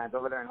Angel fans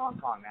over there in Hong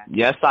Kong, man.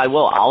 Yes, I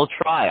will. I'll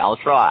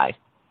try.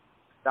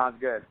 Sounds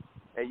good.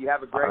 Hey, you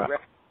have a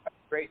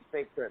great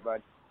safe trip,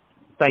 bud.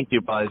 Thank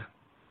you, bud.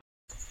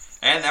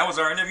 And that was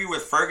our interview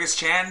with Fergus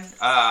Chan.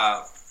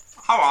 How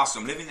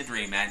awesome. Living the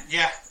dream, man.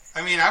 Yeah.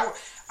 I mean,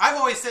 I've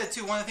always said,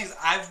 too, one of the things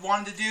I've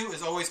wanted to do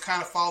is always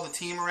kind of follow the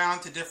team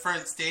around to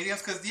different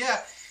stadiums. Because,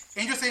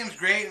 Angel Stadium's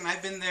great, and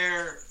I've been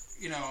there,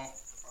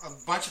 a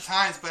bunch of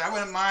times. But I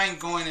wouldn't mind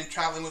going and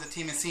traveling with the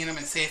team and seeing them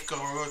in Safeco,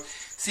 or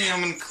seeing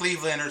them in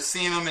Cleveland, or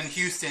seeing them in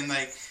Houston.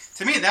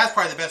 To me, that's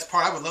probably the best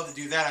part. I would love to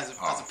do that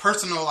as a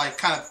personal,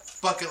 kind of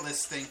bucket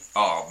list thing.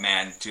 Oh,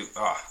 man.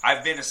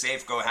 I've been to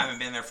Safeco. Haven't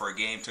been there for a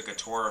game. Took a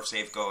tour of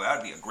Safeco. That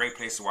would be a great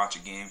place to watch a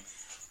game.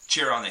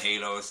 Cheer on the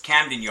Halos.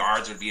 Camden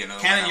Yards would be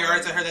another Camden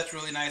Yards, I heard that's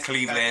really nice.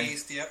 Cleveland.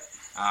 East, yep.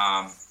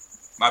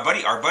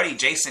 Our buddy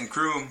Jason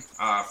Kroom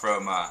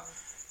from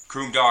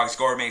Kroom Dogs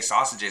Gourmet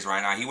Sausages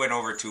right now, he went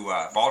over to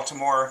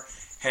Baltimore,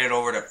 headed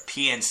over to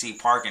PNC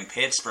Park in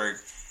Pittsburgh.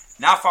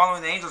 Not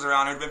following the Angels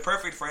around, it would have been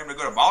perfect for him to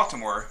go to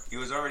Baltimore. He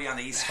was already on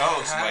the East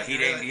Coast, but he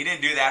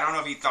didn't do that. I don't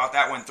know if he thought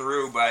that went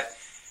through, but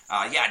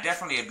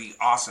definitely it'd be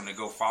awesome to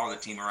go follow the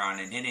team around.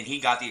 And he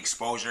got the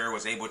exposure,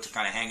 was able to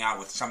kind of hang out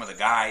with some of the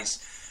guys,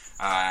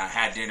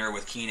 had dinner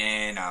with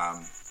Keenan,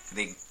 I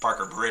think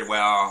Parker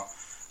Bridwell.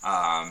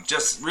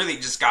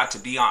 Just got to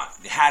be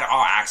had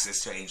all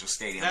access to Angel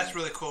Stadium. That's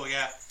really cool,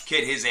 yeah.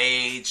 Kid his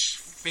age.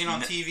 Being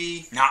on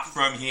TV. Not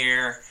from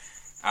here.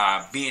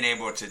 Being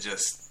able to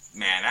just...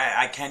 Man,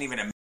 I can't even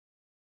imagine.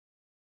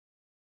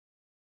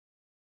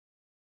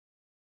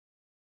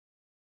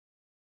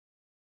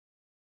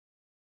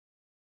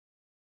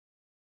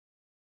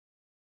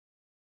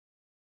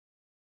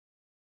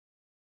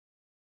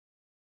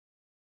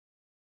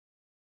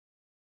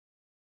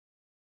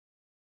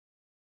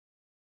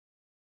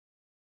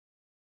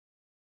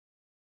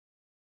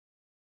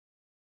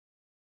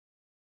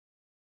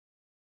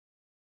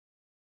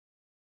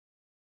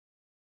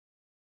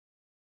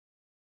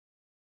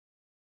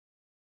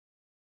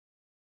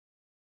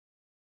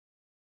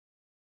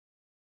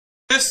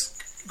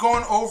 Just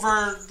going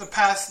over the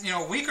past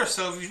week or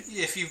so,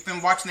 if you've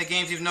been watching the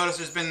games, you've noticed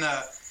there's been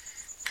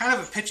kind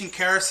of a pitching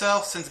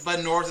carousel since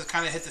Bud Norris has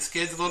kind of hit the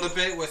skids a little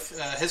bit with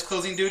his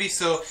closing duty.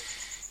 So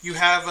you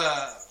have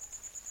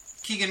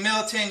Keegan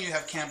Middleton, you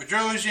have Cam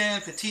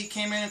Bedrosian, Petit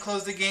came in and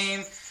closed the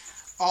game,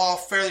 all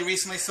fairly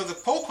recently. So the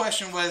poll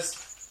question was,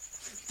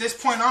 this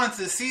point on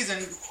into the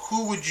season,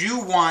 who would you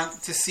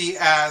want to see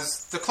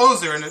as the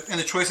closer? And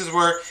the choices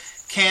were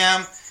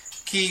Cam,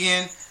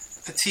 Keegan,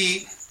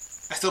 Petit.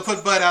 I still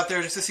put Bud out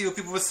there just to see what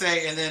people would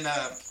say, and then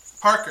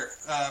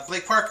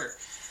Blake Parker.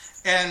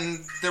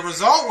 And the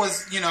result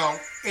was,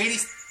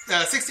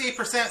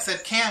 68%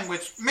 said Cam,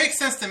 which makes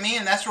sense to me,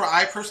 and that's where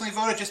I personally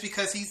voted, just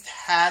because he's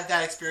had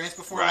that experience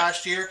before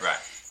last year. Right.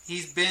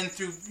 He's been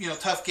through,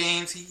 tough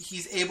games.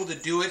 He's able to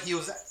do it. He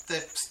was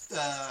the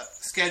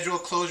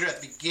scheduled closer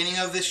at the beginning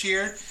of this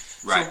year.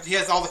 Right. So he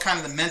has all the kind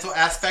of the mental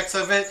aspects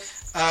of it.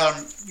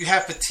 You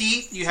have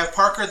Petit, you have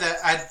Parker, that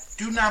I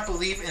do not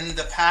believe in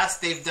the past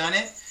they've done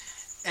it.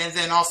 And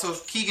then also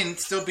Keegan,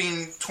 still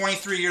being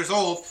 23 years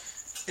old,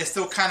 is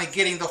still kind of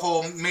getting the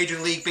whole Major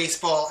League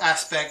Baseball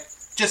aspect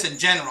just in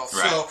general.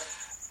 Right. So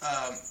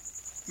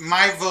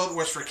my vote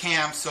was for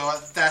Cam, so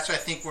that's, I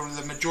think, where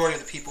the majority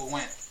of the people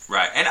went.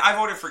 Right. And I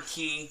voted for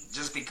Key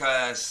just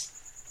because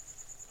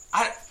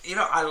I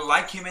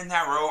like him in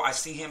that role. I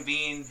see him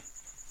being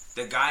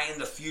the guy in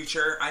the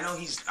future. I know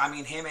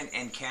him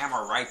and Cam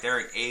are right there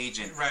in age,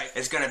 and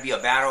it's going to be a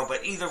battle,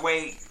 but either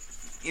way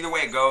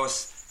it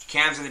goes,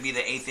 Cam's going to be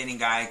the 8th inning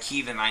guy,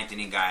 Key the 9th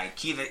inning guy,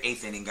 Key the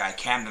 8th inning guy,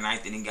 Cam the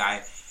 9th inning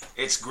guy.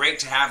 it's great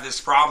to have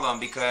this problem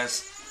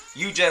because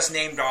you just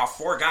named off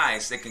 4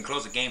 guys that can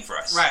close a game for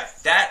us. Right.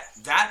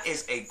 That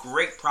is a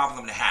great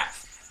problem to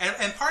have.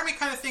 And part of me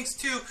kind of thinks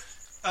too,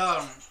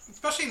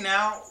 especially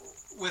now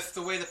with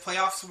the way the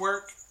playoffs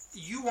work,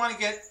 you want to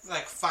get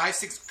like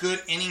 5-6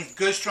 good innings,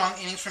 good strong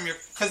innings from your,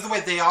 because the way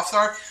the playoffs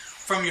are,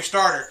 from your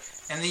starter.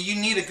 And then you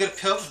need a good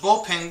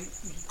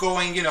bullpen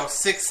going,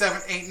 6,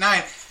 7, 8,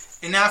 9.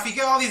 And now if you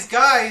get all these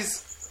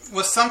guys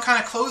with some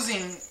kind of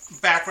closing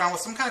background,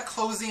 with some kind of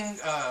closing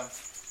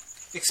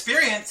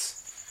experience,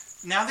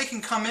 now they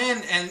can come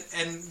in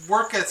and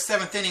work a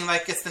 7th inning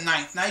like it's the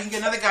 9th. Now you can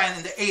get another guy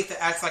in the 8th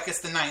that acts like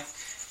it's the 9th.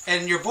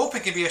 And your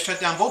bullpen can be a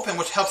shutdown bullpen,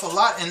 which helps a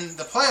lot in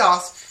the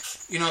playoffs.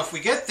 If we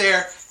get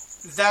there,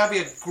 that would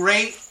be a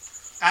great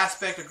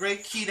aspect, a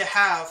great key to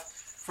have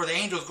for the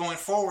Angels going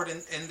forward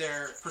in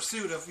their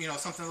pursuit of,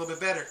 something a little bit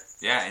better.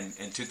 Yeah,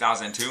 in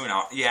 2002, and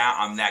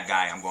I'm that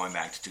guy. I'm going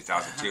back to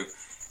 2002.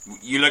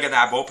 You look at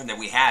that bullpen that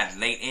we had,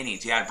 late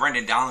innings. You had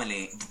Brendan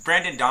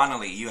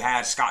Donnelly. You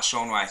had Scott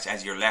Schoenweiss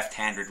as your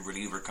left-handed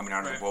reliever coming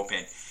out of the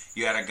bullpen.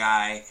 You had a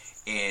guy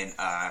in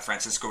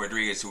Francisco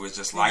Rodriguez who was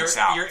just lights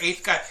out. Your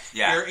 8th guy.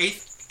 Yeah. Your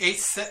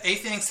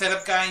 8th inning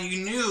setup guy, and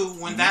you knew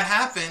when that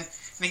happened.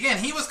 And again,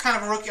 he was kind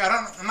of a rookie.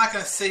 I'm not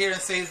going to sit here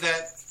and say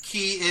that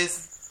Key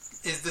is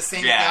the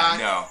same guy.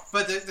 No.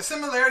 But the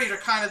similarities are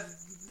kind of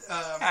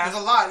there's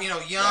a lot.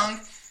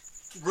 Young,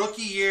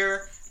 rookie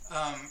year.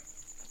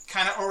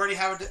 Kind of already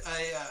have a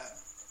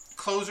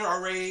closer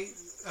already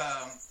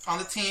on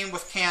the team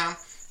with Cam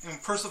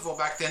and Percival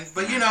back then.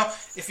 But,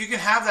 if you can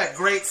have that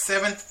great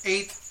 7th,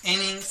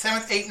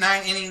 8th,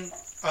 9 inning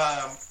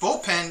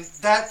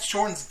bullpen, that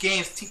shortens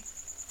games.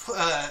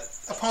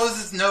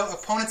 Opponents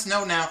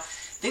know now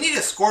they need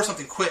to score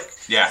something quick.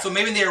 Yeah. So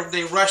maybe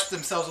they rush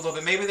themselves a little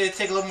bit. Maybe they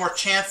take a little more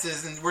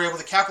chances and we're able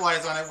to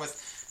capitalize on it with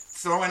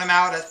throwing them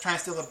out as trying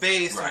to steal a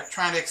base or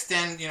trying to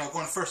extend,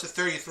 going first to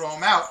third, you throw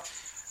them out.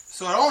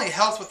 So it only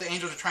helps what the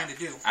Angels are trying to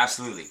do.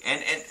 Absolutely.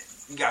 And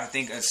you got to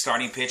think a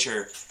starting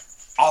pitcher,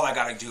 all I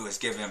got to do is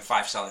give him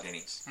 5 solid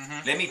innings.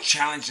 Mm-hmm. Let me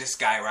challenge this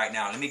guy right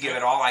now. Let me give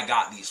it all I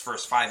got these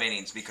first 5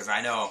 innings because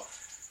I know,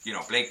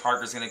 Blake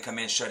Parker's going to come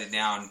in, shut it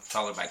down,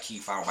 followed by Key,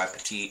 followed by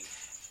Petit,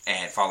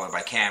 and followed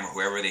by Cam or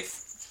whoever they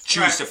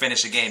choose to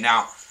finish the game.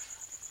 Now,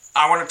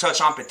 I want to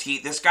touch on Petit.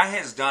 This guy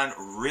has done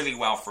really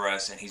well for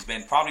us, and he's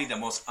been probably the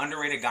most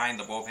underrated guy in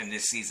the bullpen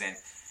this season.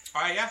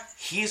 All right, yeah.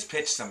 He's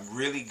pitched some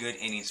really good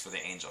innings for the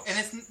Angels. And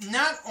it's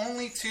not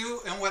only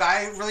and what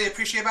I really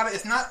appreciate about it,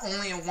 it's not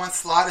only in one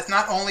slot. It's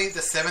not only the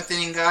 7th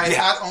inning guy. It's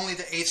not only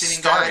the 8th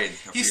inning guy.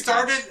 He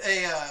started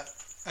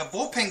a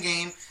bullpen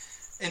game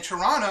in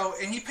Toronto,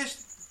 and he pitched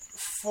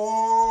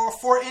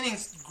four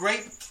innings.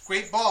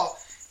 Great ball.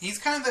 He's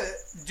kind of the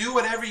do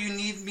whatever you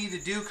need me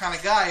to do kind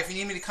of guy. If you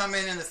need me to come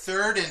in the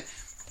 3rd and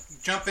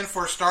jump in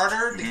for a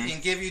starter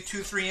and give you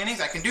 2-3 innings,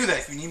 I can do that.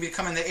 If you need me to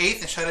come in the 8th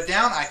and shut it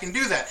down, I can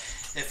do that.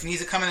 If he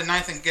needs to come in the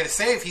 9th and get a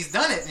save, he's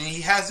done it, and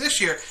he has this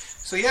year.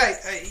 So yeah,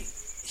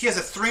 he has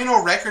a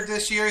 3-0 record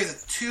this year. He has a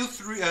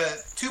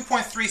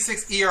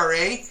 2.36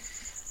 ERA,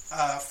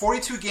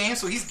 42 games.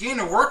 So he's getting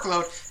a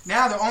workload.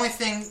 Now the only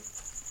thing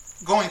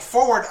going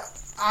forward,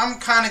 I'm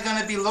kind of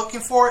going to be looking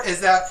for is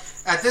that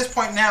at this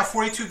point now,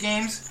 42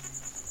 games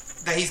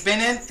that he's been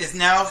in is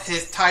now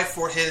tied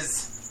for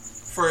his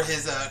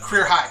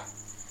career high.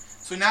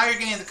 So now you're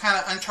getting into kind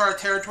of uncharted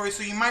territory.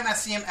 So you might not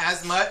see him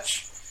as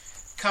much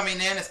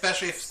coming in,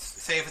 especially if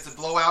it's a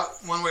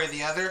blowout one way or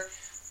the other.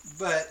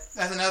 But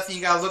that's another thing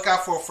you got to look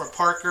out for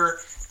Parker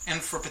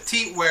and for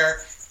Petit,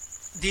 where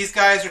these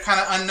guys are kind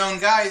of unknown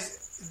guys.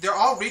 They're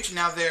all reaching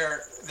now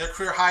their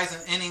career highs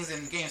in innings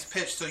and games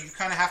pitched. So you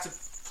kind of have to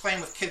play them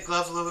with kid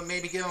gloves a little bit.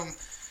 Maybe give them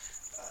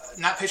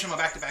not pitch them on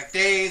back-to-back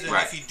days, or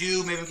if you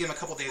do, maybe give them a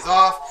couple days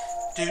off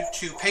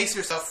to pace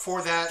yourself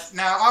for that.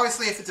 Now,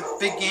 obviously, if it's a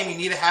big game, you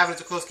need to have it.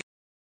 It's a close game.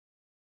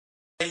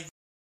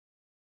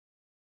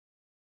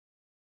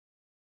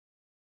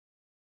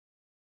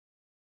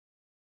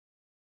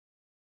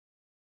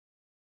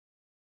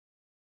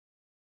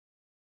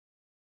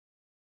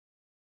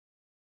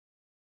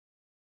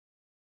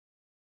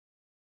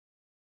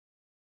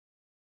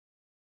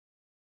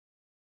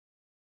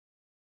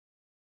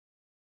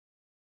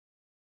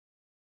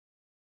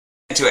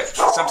 To it.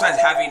 Sometimes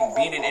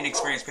being an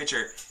inexperienced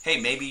pitcher, hey,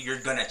 maybe you're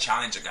gonna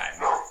challenge a guy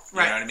more.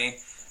 You know what I mean?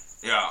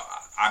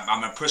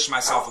 I'm gonna push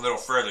myself a little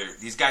further.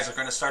 These guys are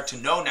gonna start to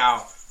know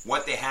now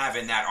what they have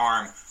in that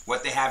arm,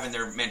 what they have in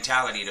their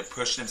mentality to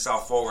push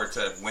themselves forward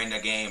to win a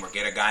game or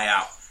get a guy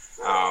out.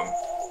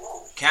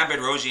 Cam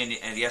Bedrosian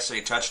and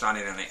yesterday touched on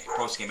it in a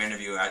post-game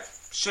interview. I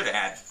should have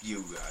had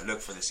you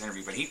look for this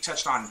interview, but he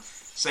touched on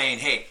saying,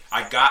 hey,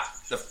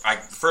 the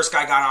first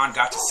guy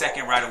got to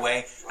second right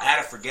away. I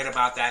had to forget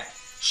about that.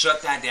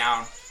 Shut that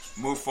down,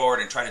 move forward,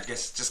 and try to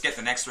just get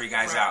the next 3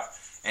 guys out.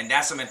 And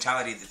that's the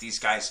mentality that these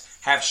guys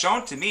have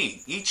shown to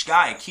me. Each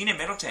guy, Keenan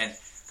Middleton,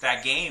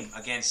 that game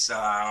against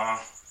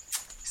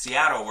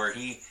Seattle where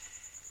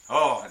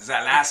it's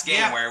that last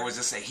game where it was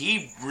just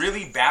he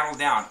really battled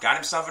down, got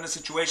himself in a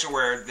situation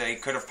where they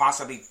could have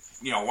possibly,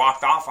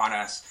 walked off on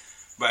us,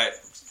 but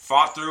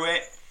fought through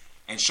it.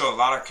 and show a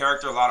lot of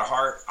character, a lot of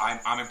heart.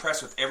 I'm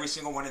impressed with every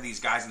single one of these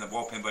guys in the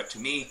bullpen, but to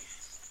me,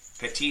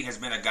 Petit has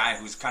been a guy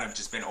who's kind of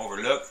just been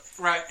overlooked.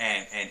 Right.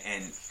 And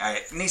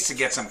needs to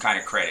get some kind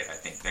of credit, I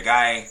think. The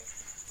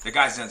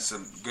guy's done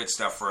some good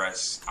stuff for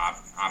us.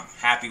 I'm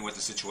happy with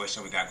the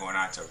situation we got going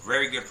on. It's a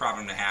very good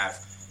problem to have,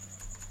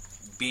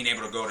 being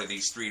able to go to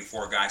these 3 to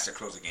 4 guys to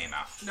close the game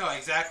out. No,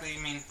 exactly.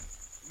 I mean,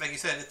 like you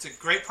said, it's a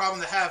great problem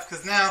to have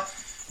because now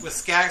with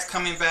Skaggs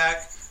coming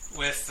back,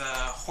 with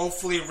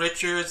hopefully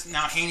Richards,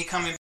 now Haney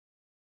coming back.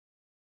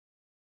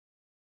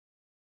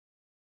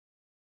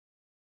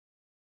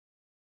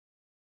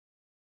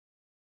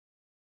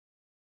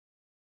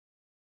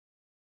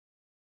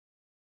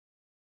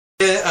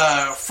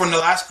 For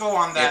Nolasco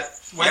on that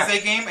Wednesday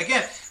game,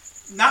 again,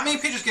 not many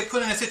pitchers get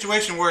put in a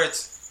situation where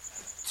it's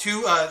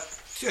a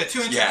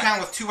 2-inch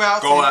count with 2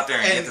 outs. Go out there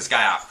and get this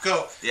guy out.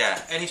 Go. Yeah.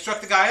 And he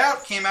struck the guy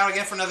out, came out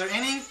again for another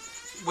inning,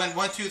 went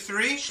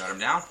 1-2-3. Shut him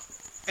down.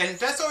 And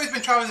that's always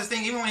been Travis's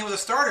thing, even when he was a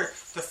starter.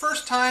 The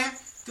first time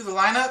through the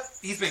lineup,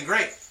 he's been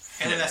great.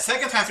 And then the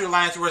second time through the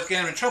lineup, where it's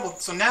getting him in trouble.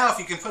 So now if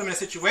you can put him in a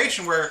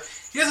situation where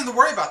he doesn't have to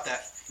worry about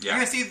that. You're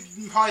going to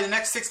see probably the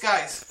next 6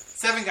 guys,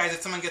 7 guys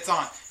that someone gets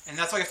on. And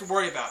that's all you have to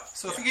worry about.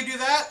 So if you can do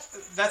that,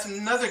 that's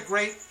another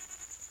great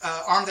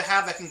arm to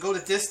have that can go the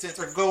distance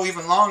or go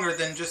even longer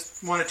than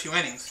just 1 or 2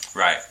 innings.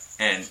 Right.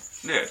 And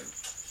dude,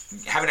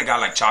 having a guy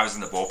like Chavez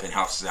in the bullpen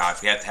helps us out.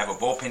 If we have to have a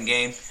bullpen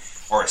game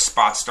or a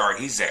spot start,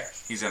 he's there.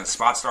 He's in a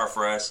spot start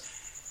for us.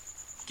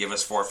 Give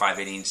us 4 or 5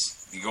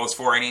 innings. If he goes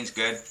 4 innings,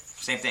 good.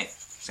 Same thing.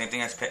 Same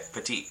thing as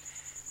Petit.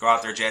 Go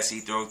out there, Jesse.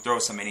 Throw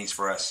some innings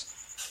for us.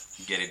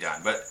 Get it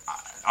done. But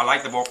I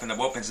like the bullpen. The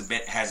bullpen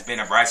has been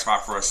a bright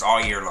spot for us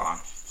all year long.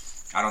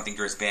 I don't think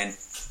there's been,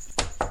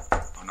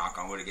 I'll knock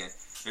on wood again,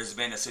 there's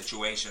been a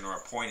situation or a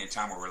point in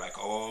time where we're like,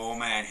 oh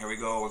man, here we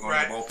go, we're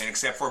going to the bullpen,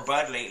 except for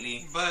Bud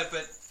lately. But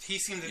he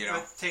seemed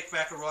to take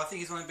back a role. I think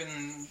he's only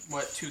been,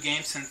 2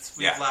 games since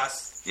we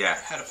last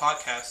had a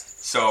podcast.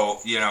 So,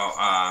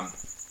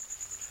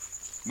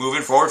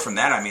 moving forward from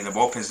that, I mean, the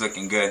bullpen's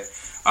looking good.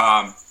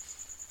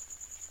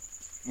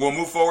 We'll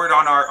move forward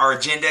on our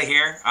agenda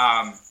here.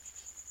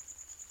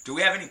 Do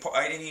we have any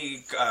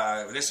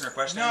listener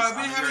questions? No,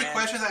 we didn't have any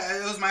questions.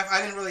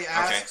 I didn't really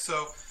ask,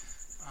 so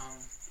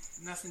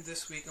nothing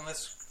this week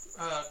unless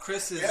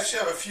Chris is... We actually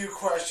have a few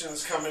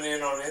questions coming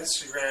in on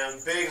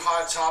Instagram. Big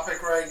hot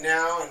topic right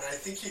now, and I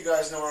think you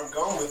guys know where I'm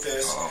going with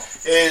this,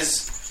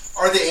 is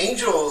are the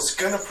Angels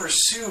going to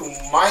pursue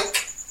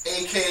Mike,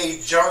 a.k.a.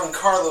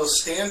 Giancarlo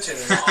Stanton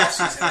in the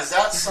offseason? Is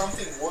that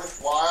something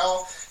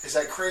worthwhile? Is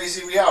that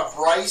crazy? We have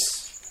Bryce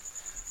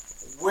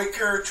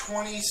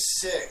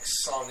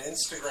Wicker26 on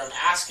Instagram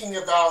asking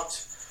about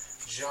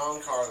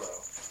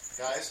Giancarlo.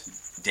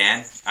 Guys?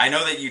 Dan, I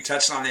know that you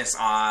touched on this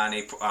on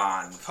a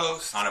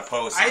post.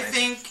 I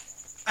think,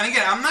 and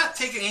again, I'm not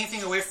taking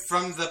anything away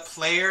from the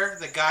player,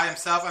 the guy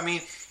himself. I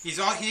mean, he is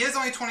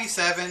only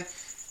 27.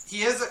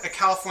 He is a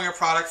California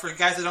product. For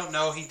guys that don't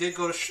know, he did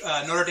go to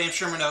Notre Dame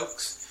Sherman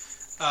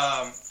Oaks,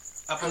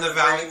 up in the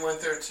valley.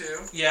 Went there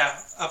too. Yeah,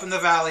 up in the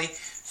valley.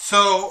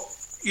 So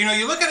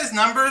you look at his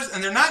numbers,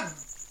 and they're not.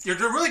 They're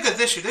really good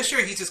this year. This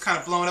year, he's just kind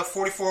of blowing up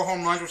 44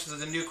 home runs, which is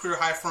the new career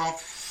high for him.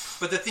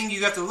 But the thing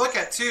you have to look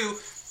at, too,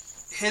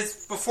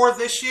 before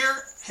this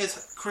year, his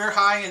career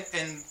high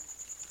in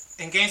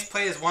games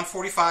played is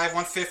 145,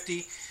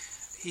 150.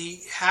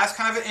 He has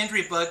kind of an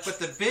injury bug, but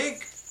the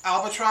big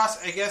albatross,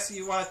 I guess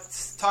you want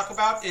to talk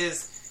about,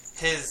 is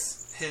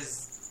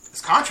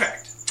his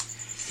contract.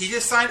 He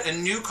just signed a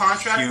new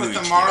contract with the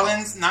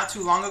Marlins not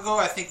too long ago.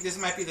 I think this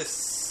might be the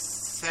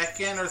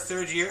 2nd or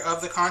 3rd year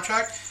of the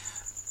contract.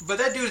 But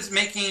that dude is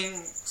making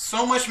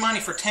so much money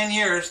for 10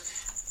 years,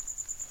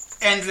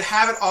 and to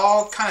have it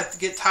all kind of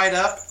get tied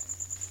up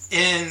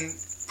in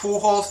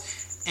Pujols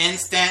and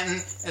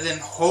Stanton, and then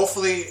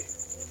hopefully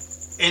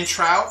in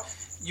Trout,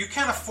 you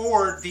can't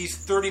afford these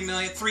 $30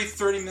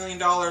 million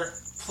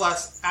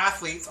plus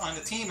athletes on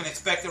the team and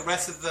expect the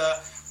rest of the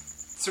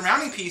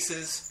surrounding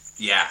pieces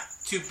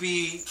to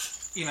be,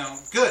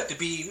 good, to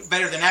be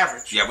better than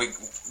average. Yeah,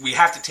 we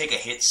have to take a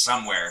hit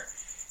somewhere.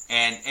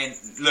 And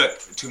look,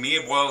 to me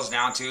it boils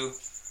down to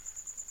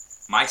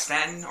Mike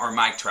Stanton or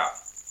Mike Trout.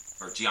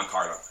 Or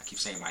Giancarlo. I keep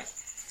saying Mike.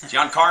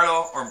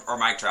 Giancarlo or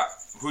Mike Trout.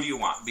 Who do you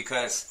want?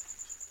 Because,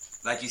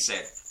 like you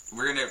said,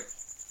 we're going to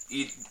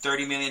eat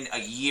 $30 million a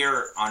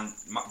year on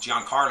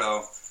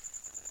Giancarlo.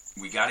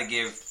 We got to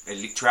give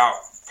Trout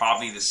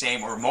probably the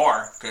same or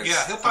more.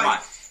 Yeah, he'll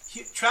probably...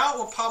 Trout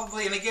will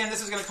probably... And again,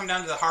 this is going to come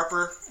down to the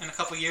Harper in a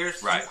couple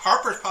years. Right.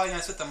 Harper's probably going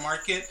to set the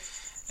market.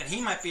 And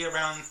he might be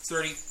around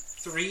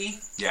 33.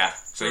 Yeah.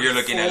 So you're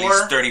looking at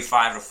least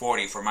 35 to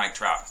 40 for Mike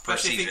Trout per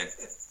season.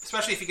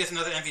 Especially if he gets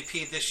another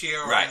MVP this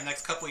year or in the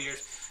next couple of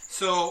years.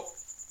 So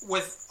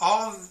with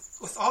all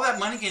that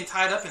money getting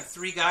tied up in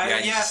 3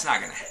 guys, it's not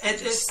going to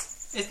happen.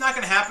 It's not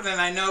going to happen. And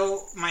I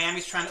know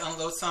Miami's trying to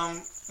unload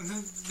some.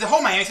 The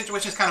whole Miami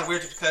situation is kind of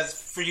weird because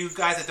for you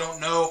guys that don't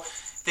know,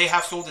 they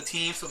have sold the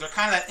team, so they're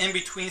kind of that in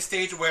between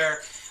stage where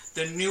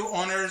the new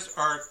owners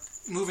are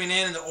moving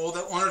in and the old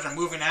owners are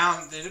moving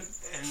out, and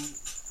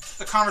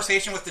the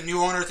conversation with the new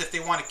owners if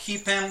they want to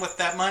keep him with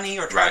that money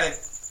or try to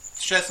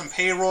shed some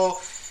payroll.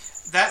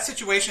 That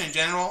situation in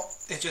general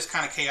is just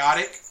kind of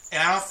chaotic,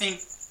 and I don't think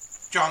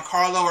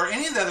Giancarlo or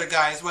any of the other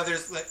guys, whether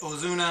it's like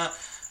Ozuna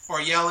or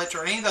Yelich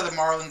or any of the other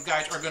Marlins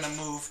guys, are going to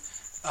move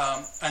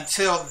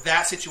until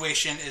that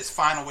situation is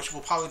final, which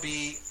will probably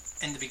be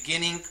in the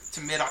beginning to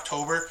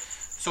mid-October.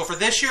 So for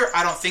this year,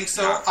 I don't think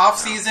so.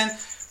 Off-season,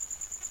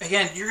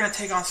 again, you're going to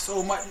take on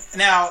so much.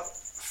 Now,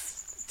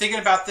 thinking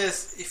about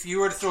this, if you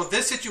were to throw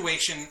this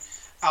situation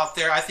out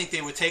there, I think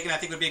they would take it. I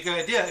think it would be a good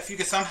idea. If you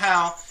could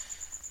somehow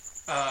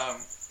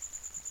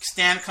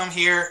Stan come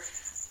here,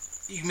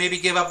 you maybe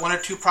give up 1 or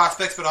 2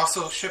 prospects, but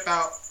also ship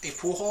out a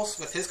Pujols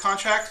with his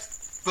contract.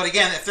 But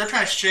again, if they're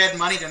trying to shed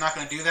money, they're not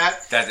going to do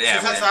that. That's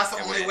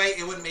the only way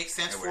it would make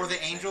sense for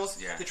the Angels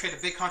to trade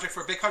a big contract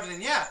for a big contract.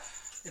 And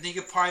and then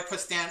you could probably put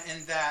Stan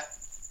in that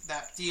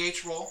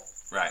DH role.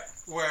 Right.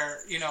 Where,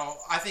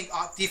 I think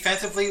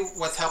defensively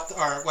what helped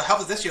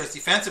us this year is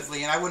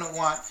defensively, and I wouldn't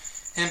want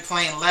him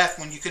playing left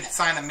when you could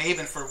sign a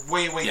Maven for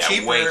way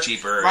cheaper. Way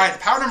cheaper. Right. The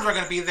power numbers are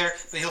going to be there,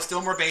 but he'll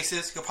steal more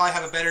bases. He'll probably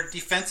have a better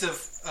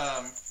defensive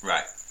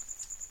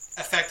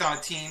effect on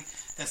a team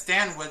than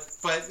Stan would.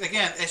 But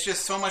again, it's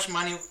just so much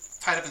money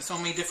tied up in so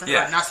many different,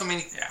 not so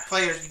many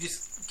players. You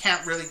just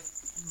can't really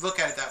look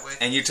at it that way.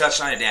 And you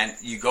touched on it, Dan.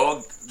 You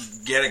go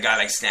get a guy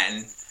like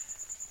Stanton.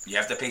 You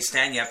have to pay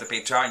Stanton, you have to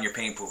pay Trout, and you're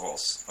paying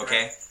Pujols.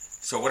 Okay? Right.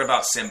 So what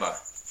about Simba?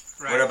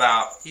 Right. What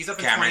about He's up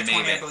in Cameron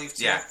 2020, Maven? I believe,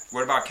 too. Yeah.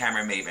 What about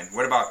Cameron Maven?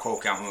 What about Cole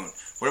Calhoun?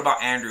 What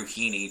about Andrew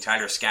Heaney,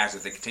 Tyler Skaggs,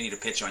 if they continue to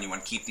pitch on you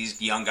and keep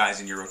these young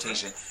guys in your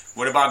rotation? Right.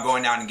 What about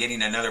going out and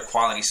getting another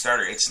quality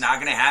starter? It's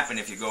not going to happen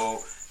if you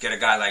go get a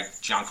guy like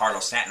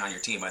Giancarlo Stanton on your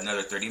team,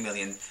 another $30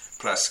 million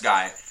plus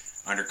guy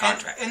under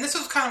contract. And this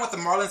was kind of what the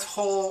Marlins'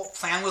 whole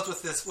plan was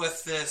with this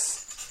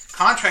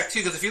contract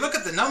too, because if you look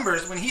at the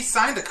numbers, when he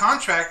signed the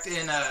contract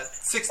in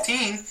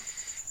 16,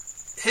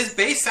 his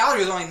base salary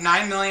was only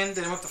 $9 million.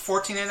 Then it went to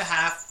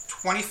 14.5,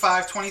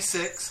 25,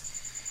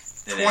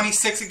 26,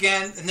 26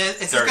 again, and then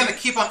it's just going to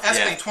keep on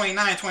escalating.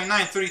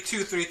 29,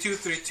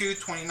 32,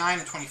 29,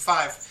 and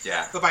 25.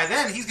 Yeah. But by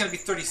then he's going to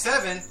be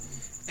 37,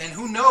 and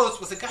who knows?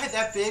 With a guy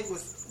that big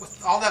with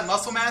all that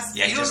muscle mass,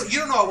 you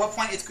don't know at what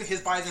point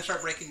his body's going to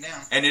start breaking down.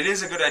 And it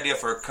is a good idea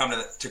for come to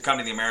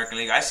the American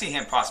League. I see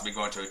him possibly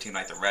going to a team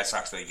like the Red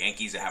Sox or the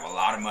Yankees that have a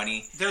lot of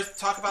money. There's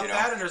talk about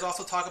that, and there's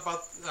also talk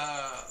about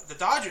the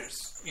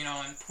Dodgers, and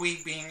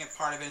Puig being a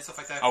part of it and stuff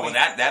like that. Oh, well,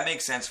 that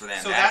makes sense for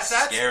them. So that's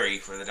scary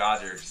for the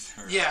Dodgers.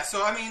 Yeah,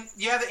 so I mean,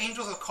 the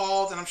Angels have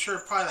called, and I'm sure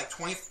probably like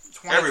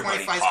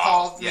 25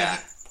 called. Yeah.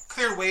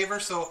 Clear waiver,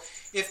 so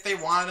if they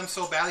wanted him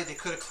so badly, they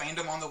could have claimed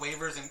him on the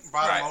waivers and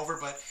brought him over,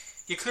 but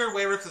he cleared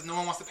waiver because no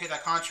one wants to pay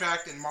that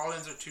contract, and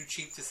Marlins are too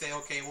cheap to say,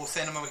 okay, we'll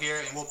send him over here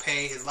and we'll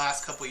pay his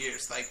last couple of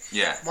years.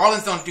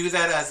 Marlins don't do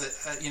that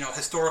as a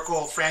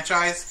historical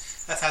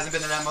franchise. That hasn't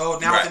been their MO.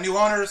 Now with the new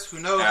owners,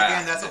 who knows?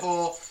 Again, that's a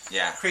whole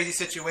crazy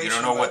situation. You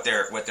don't know what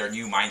their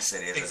new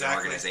mindset is as an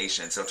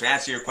organization. So to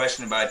answer your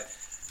question, Bud,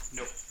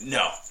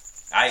 no,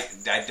 I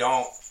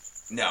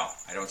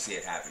don't see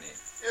it happening.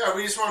 Yeah,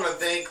 we just want to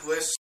thank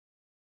listeners.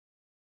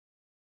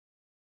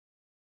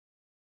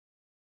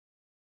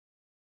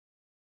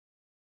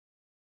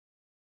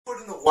 Put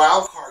in the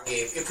wild card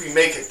game if we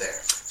make it there.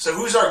 So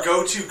who's our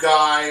go-to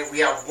guy? We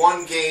have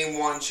 1 game,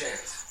 1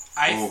 chance.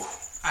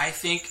 I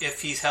think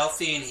if he's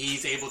healthy and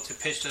he's able to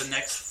pitch the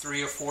next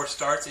 3 or 4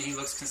 starts and he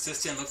looks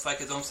consistent, looks like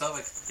his own self,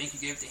 I think you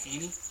gave it to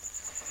Heaney.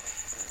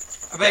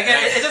 But again,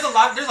 there's a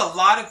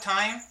lot of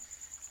time.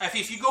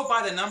 If you go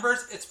by the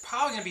numbers, it's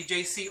probably going to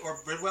be JC or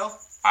Bridwell.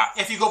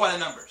 If you go by the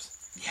numbers.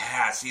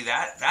 Yeah, see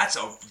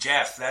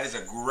Jeff, that is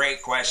a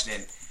great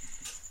question.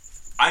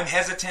 I'm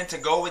hesitant to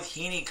go with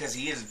Heaney because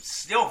he is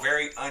still a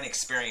very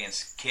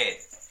unexperienced kid.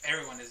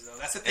 Everyone is, though.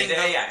 That's the thing.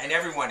 And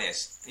everyone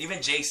is.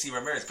 Even J.C.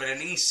 Ramirez. But at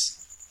least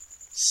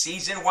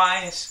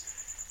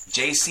season-wise,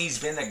 J.C.'s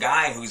been the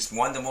guy who's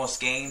won the most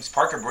games.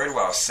 Parker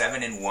Bridwell,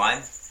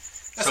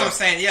 7-1. That's what I'm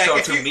saying. Yeah. So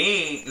to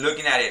me,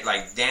 looking at it,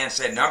 like Dan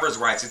said,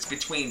 numbers-wise, it's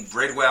between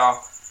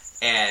Bridwell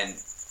and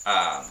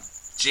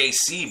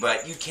J.C.,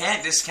 but you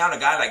can't discount a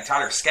guy like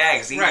Tyler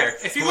Skaggs either. Right.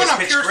 If you go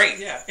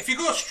if you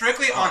go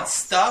strictly on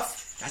stuff,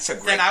 that's a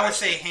great then I would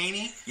say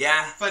Heaney.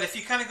 Yeah. But if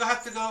you kind of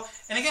have to go,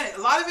 and again, a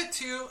lot of it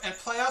too, and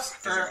playoffs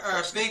are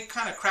a big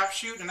kind of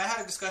crapshoot. And I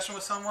had a discussion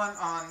with someone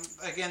on,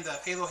 again, the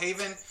Halo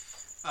Haven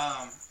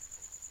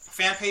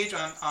fan page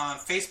on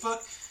Facebook.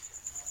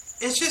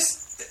 It's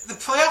just the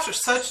playoffs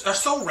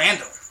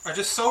are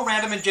just so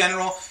random in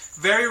general.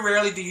 Very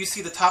rarely do you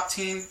see the top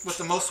team with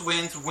the most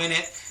wins win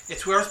it.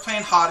 It's whoever's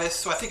playing hottest.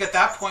 So I think at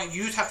that point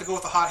you have to go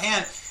with a hot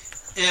hand.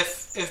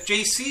 If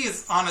JC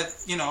is on a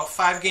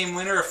 5-game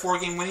winner or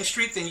 4-game winning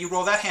streak, then you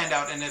roll that hand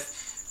out. And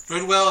if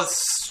Bridwell is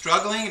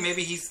struggling and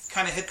maybe he's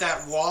kind of hit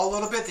that wall a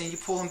little bit, then you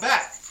pull him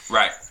back.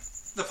 Right.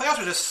 The playoffs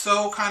are just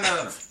so kind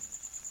of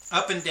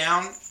up and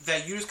down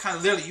that you just kind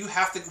of literally you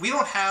have to. We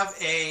don't have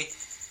a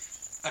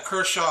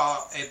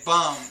Kershaw, a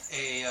Bum,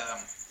 a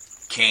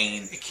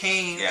Kane, a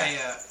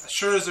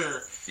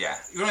Scherzer. Yeah.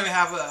 You don't even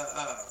have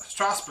a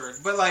Strasburg.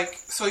 But, like,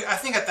 so I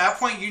think at that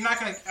point, you're not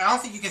going to... I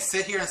don't think you can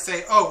sit here and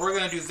say, oh, we're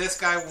going to do this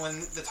guy when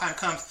the time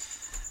comes.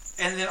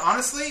 And then,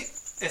 honestly,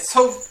 it's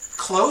so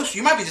close,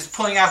 you might be just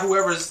pulling out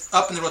whoever's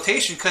up in the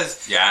rotation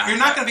because you're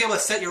not going to be able to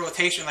set your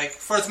rotation. Like,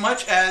 for as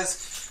much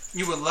as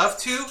you would love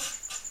to,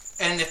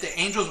 and if the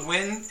Angels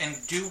win and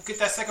do get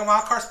that second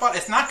wild card spot,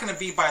 it's not going to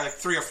be by like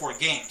 3 or 4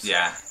 games.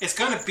 Yeah. It's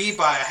going to be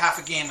by a half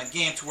a game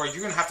to where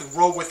you're going to have to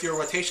roll with your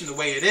rotation the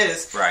way it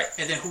is. Right.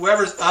 And then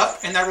whoever's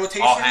up in that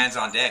rotation. All hands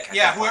on deck.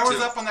 Yeah, whoever's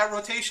up on that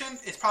rotation,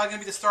 it's probably going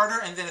to be the starter.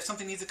 And then if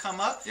something needs to come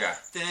up,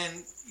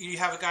 then you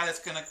have a guy that's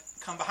going to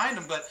come behind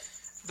him. But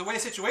the way the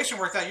situation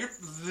worked out, you're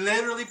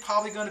literally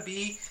probably going to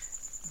be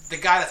the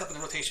guy that's up in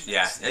the rotation.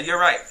 Yeah, you're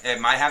right.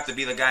 It might have to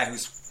be the guy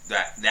who's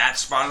that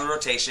spot on the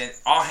rotation,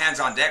 all hands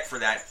on deck for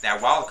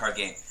that wild card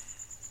game.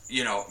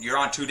 You know, you're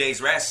on 2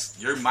 days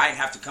rest. You might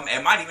have to come.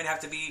 It might even have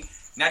to be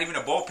not even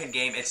a bullpen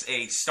game. It's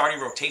a starting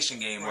rotation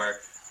game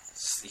where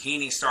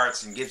Heaney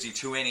starts and gives you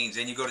 2 innings.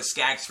 Then you go to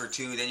Skaggs for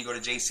 2. Then you go to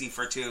JC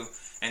for 2.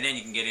 And then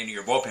you can get into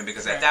your bullpen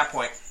because at that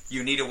point,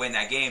 you need to win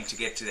that game to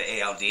get to the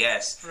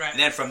ALDS. Right. And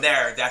then from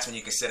there, that's when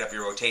you can set up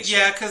your rotation.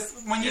 Yeah, because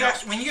when you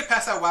get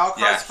past that wild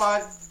card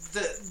spot,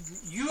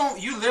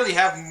 you literally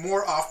have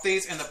more off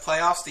days in the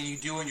playoffs than you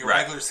do in your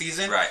regular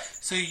season. Right.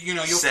 So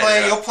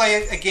you'll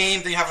play a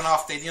game, then you have an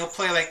off day. Then you'll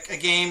play like a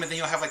game, and then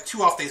you'll have like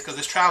 2 off days because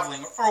it's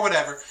traveling or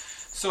whatever.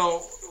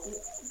 So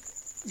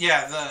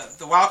yeah,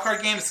 the wild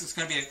card game is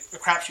going to be a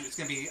crapshoot. It's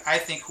going to be, I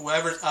think,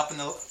 whoever's up in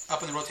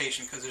the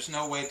rotation because there's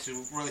no way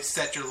to really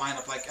set your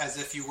lineup like as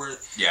if you were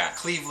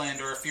Cleveland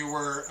or if you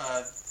were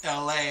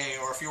LA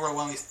or if you were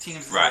one of these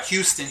teams like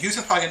Houston.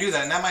 Houston's probably going to do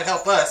that, and that might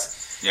help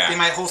us. Yeah. They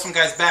might hold some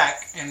guys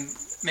back and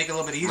make it a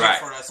little bit easier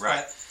for us.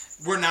 Right.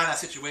 But we're not in that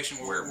situation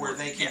where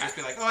they can just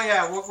be like, oh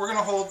yeah, we're going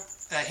to hold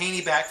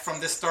Heaney back from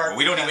this start. Well,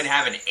 we don't even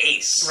have an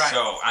ace. Right.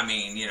 So, I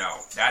mean,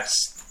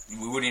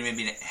 we wouldn't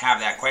even have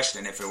that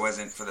question if it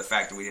wasn't for the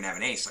fact that we didn't have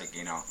an ace. Like,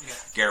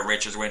 Garrett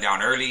Richards went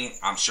down early.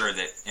 I'm sure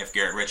that if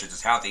Garrett Richards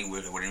is healthy, it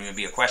wouldn't even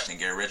be a question.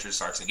 Garrett Richards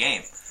starts the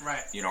game.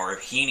 Right. Or if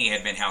Heaney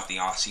had been healthy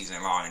all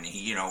season long and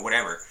he,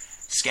 whatever.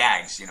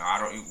 Skaggs,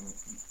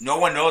 no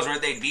one knows where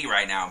they'd be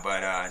right now,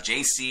 but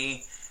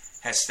JC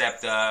has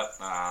stepped up.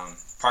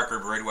 Parker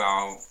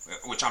Bridwell,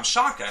 which I'm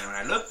shocked at when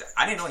I looked.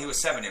 I didn't know he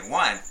was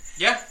 7-1.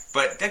 Yeah.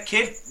 But the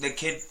kid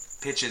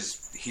pitches.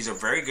 He's a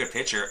very good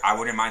pitcher. I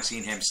wouldn't mind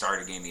seeing him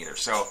start a game either.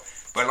 So,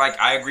 but like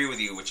I agree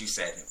with you what you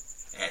said.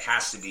 It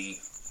has to be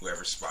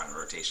whoever's spot in the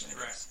rotation.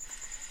 Right.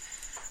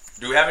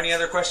 Do we have any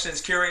other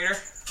questions, Curator?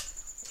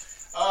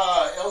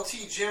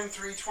 LT Jim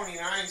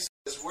 329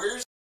 says,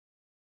 "Where's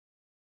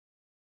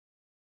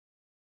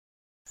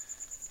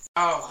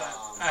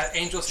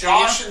Angel Stadium?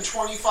 Josh and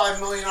 $25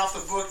 million off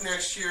the book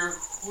next year?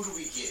 Who do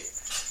we get?"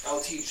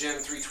 LT Jim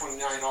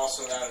 329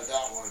 also added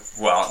that one.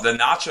 Well, the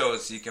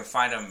nachos, you can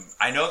find them.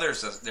 I know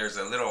there's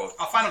a little.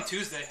 I'll find them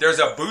Tuesday. There's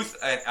a booth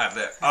at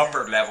the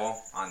upper level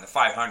on the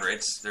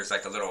 500s. There's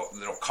like a little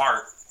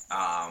cart.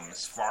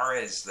 As far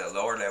as the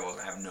lower levels,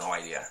 I have no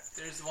idea.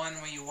 There's one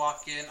when you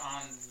walk in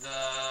on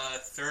the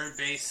third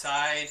base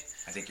side.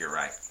 I think you're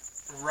right.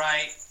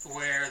 Right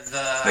where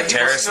the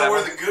terrace level.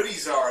 Where the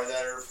goodies are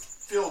that are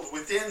filled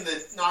within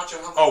the nacho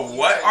helmet. Oh,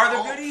 what are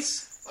the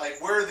goodies?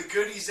 Like, where are the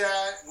goodies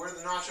at? Where are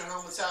the nacho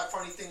helmets at?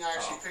 Funny thing, I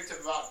actually picked up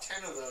about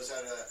 10 of those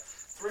at a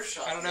thrift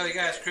shop. I don't know, you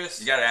guys,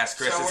 Chris. You got to ask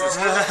Chris. So we're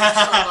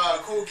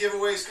some cool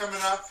giveaways coming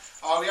up.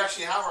 We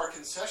actually have our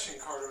concession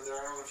card over there.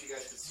 I don't know if you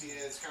guys can see it.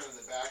 It's kind of in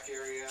the back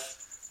area.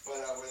 But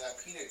where that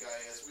peanut guy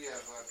is, we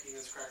have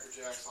peanuts, Cracker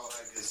Jacks, all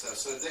that good stuff.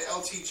 So the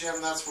LT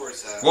Gem, that's where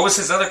it's at. What was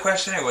his other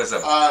question? It was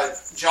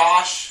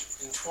Josh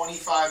and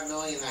 $25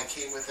 million that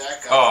came with that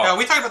guy. Oh, yeah,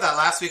 we talked about that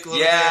last week a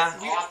little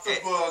bit. Off the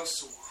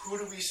books. Who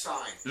do we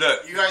sign?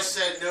 Look, you guys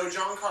said no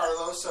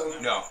Giancarlo, so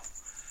no.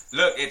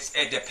 Look,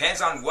 it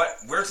depends on what.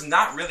 There's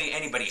not really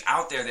anybody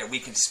out there that we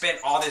can spend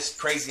all this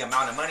crazy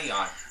amount of money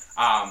on.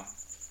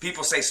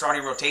 People say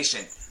starting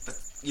rotation, but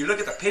you look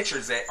at the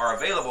pitchers that are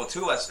available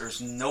to us.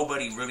 There's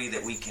nobody really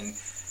that we can.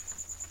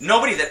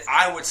 Nobody that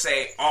I would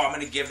say, oh, I'm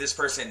going to give this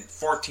person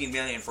 $14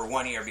 million for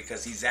 1 year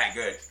because he's that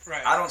good.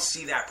 Right. I don't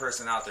see that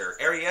person out there.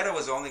 Arrieta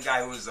was the only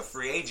guy who was a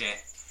free agent.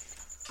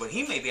 But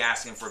he may be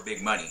asking for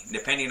big money,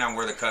 depending on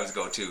where the Cubs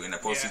go to in the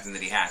postseason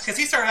that he has. Because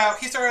he started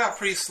out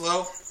pretty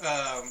slow,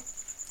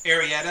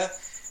 Arrieta,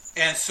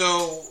 and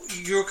so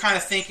you're kind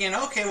of thinking,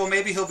 okay, well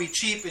maybe he'll be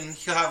cheap and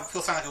he'll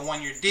sign like a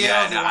 1-year deal.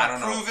 Yeah, he'll want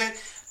to prove it.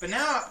 But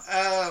now,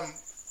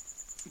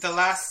 the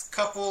last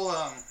couple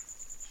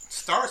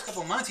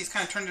months, he's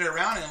kind of turned it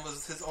around and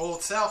was his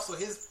old self. So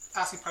his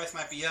asking price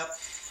might be up.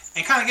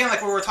 And kind of again,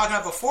 like what we were talking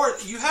about before,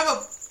 you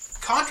have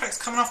contracts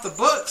coming off the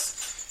books,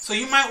 so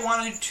you might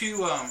want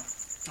to.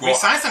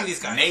 Resign some of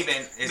these guys.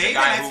 Maben is a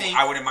guy who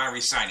I wouldn't mind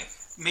resigning.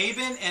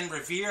 Maben and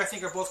Revere, I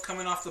think, are both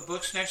coming off the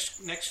books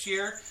next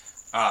year.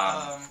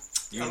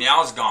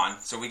 Yunel's gone,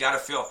 so we got to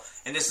fill.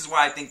 And this is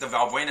why I think they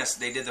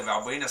did the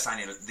Valbuena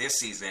signing this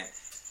season.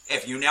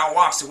 If Yunel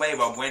walks away,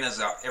 Valbuena's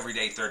an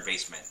everyday third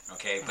baseman,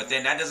 okay? But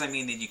then that doesn't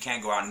mean that you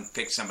can't go out and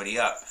pick somebody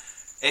up.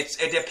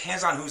 it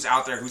depends on who's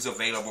out there, who's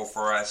available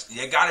for us.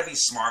 You got to be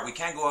smart. We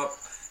can't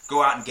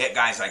go out and get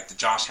guys like the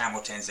Josh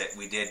Hamiltons that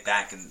we did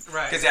back in,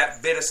 because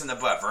that bit us in the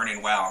butt.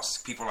 Vernon Wells,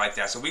 people like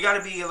that. So we got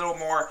to be a little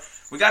more.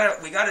 We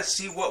got to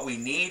see what we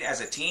need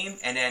as a team,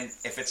 and then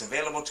if it's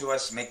available to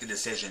us, make the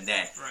decision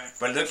then. Right.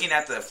 But looking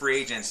at the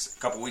free agents a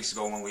couple weeks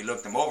ago when we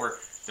looked them over,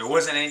 there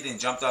wasn't anything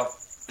jumped off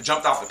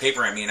the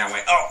paper at me, and I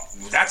went, oh,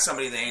 that's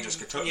somebody the Angels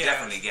could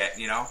definitely get,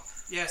 you know.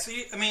 Yeah, so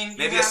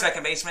maybe a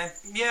second baseman.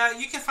 Yeah,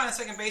 you can find a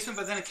second baseman,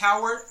 but then a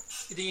Cowart.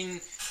 Then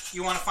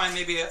you want to find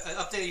maybe an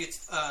updated.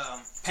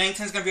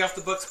 Pennington's going to be off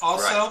the books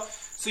also, right.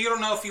 So you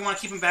don't know if you want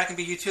to keep him back and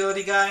be a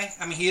utility guy.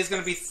 I mean, he is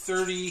going to be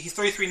 30. He's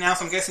 33 now,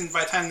 so I'm guessing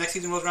by the time next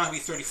season rolls around, he'll be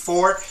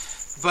 34.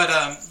 But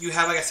you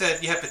have, like I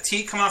said, you have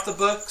Petit coming off the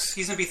books.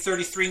 He's going to be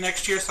 33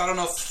 next year, so I don't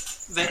know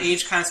if that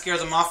age kind of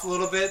scares him off a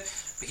little bit.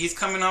 But he's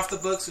coming off the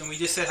books, and we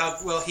just said how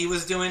well he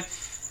was doing.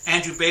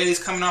 Andrew Bailey's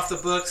coming off the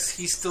books.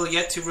 He's still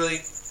yet to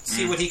really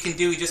see what he can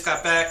do. He just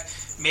got back.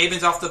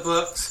 Maben's off the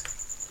books.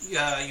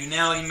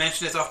 Unell, you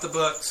mentioned, is off the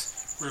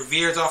books.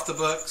 Revere's off the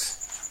books.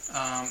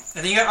 And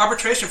then you got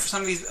arbitration for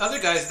some of these other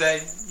guys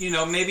that,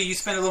 maybe you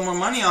spend a little more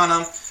money on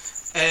them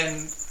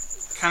and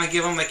kind of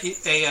give them like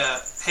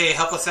hey,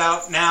 help us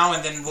out now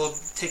and then we'll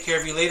take care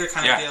of you later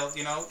kind of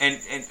deal, And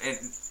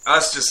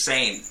us just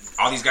saying,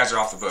 all these guys are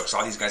off the books.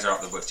 All these guys are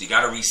off the books. You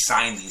got to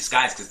re-sign these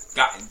guys because,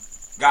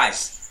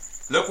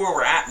 guys, look where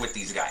we're at with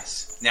these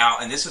guys. Now,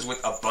 and this is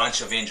with a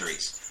bunch of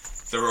injuries.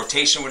 If the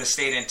rotation would have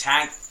stayed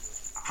intact,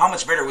 how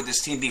much better would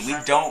this team be? We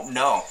don't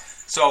know.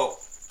 So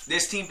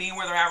this team being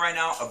where they're at right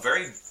now, a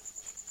very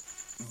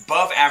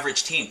above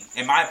average team.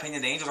 In my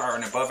opinion, the Angels are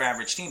an above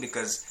average team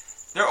because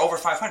they're over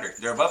 500.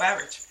 They're above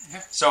average.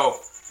 Yeah.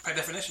 So by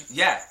definition.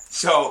 Yeah.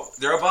 So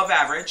they're above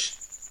average.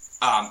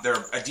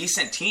 They're a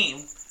decent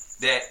team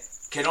that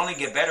can only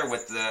get better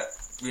with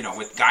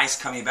with guys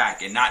coming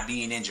back and not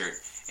being injured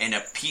and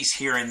a piece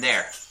here and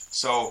there.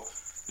 So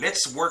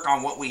let's work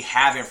on what we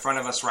have in front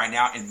of us right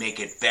now and make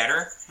it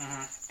better,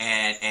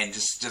 and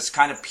just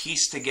kind of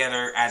piece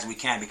together as we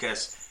can,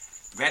 because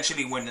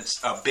eventually when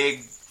it's a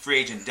big free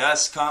agent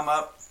does come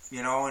up,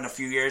 in a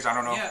few years, I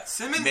don't know,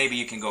 maybe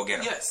you can go get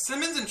him. Yeah,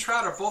 Simmons and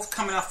Trout are both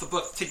coming off the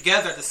book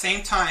together at the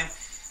same time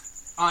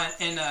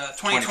in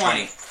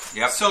 2020.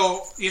 Yep.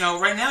 So,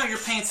 right now you're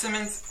paying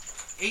Simmons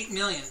 $8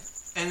 million.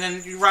 And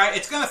then you're right,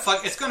 it's going to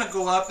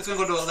go up. It's going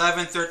to go to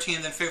 11, 13,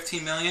 and then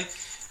 15 million.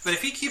 But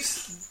if he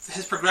keeps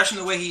his progression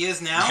the way he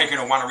is now, you're going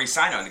to want to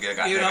re-sign him to get a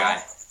guy. You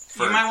might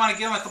want to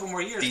give him a couple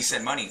more years.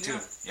 Decent money too.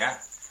 Yeah.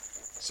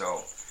 So,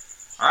 all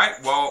right.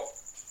 Well,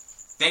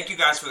 thank you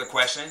guys for the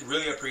questions.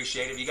 Really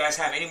appreciate it. If you guys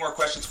have any more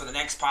questions for the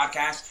next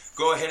podcast,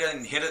 go ahead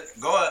and hit us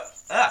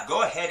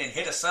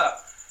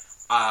up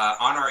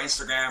on our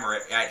Instagram or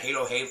at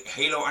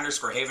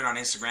Halo_Haven on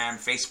Instagram.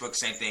 Facebook,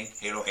 same thing.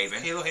 Halo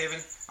Haven. Halo Haven.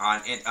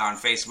 On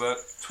Facebook.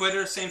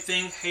 Twitter, same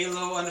thing.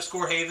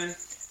 Halo_Haven.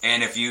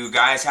 And if you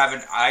guys have an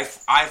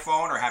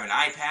iPhone or have an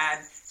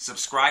iPad,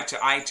 subscribe to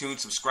iTunes,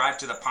 subscribe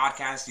to the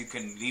podcast. You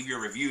can leave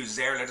your reviews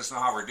there. Let us know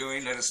how we're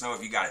doing. Let us know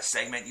if you got a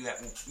segment you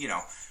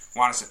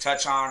want us to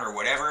touch on or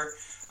whatever.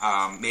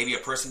 Maybe a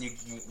person you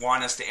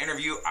want us to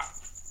interview.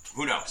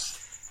 Who knows?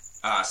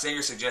 Send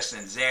your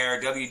suggestions there.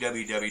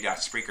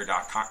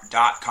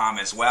 www.spreaker.com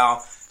as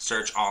well.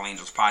 Search All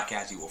Angels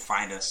Podcast. You will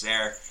find us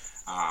there.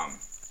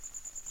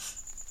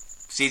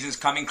 Season's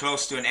coming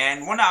close to an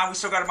end. Well, we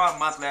still got about a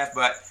month left,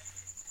 but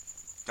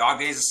dog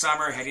days of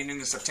summer, heading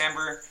into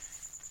September,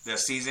 the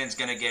season's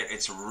going to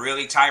it's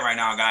really tight right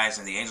now, guys,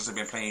 and the Angels have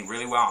been playing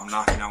really well. I'm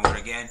knocking on wood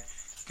again.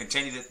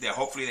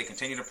 Hopefully they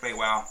continue to play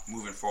well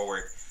moving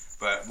forward.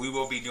 But we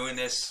will be doing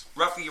this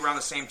roughly around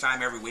the same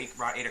time every week,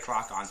 around 8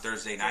 o'clock on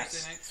Thursday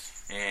nights.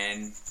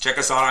 And check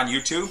us out on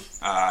YouTube,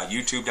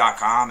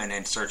 youtube.com, and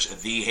then search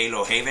The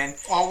Halo Haven.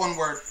 All one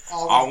word.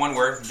 All one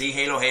word, The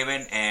Halo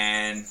Haven,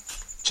 and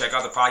check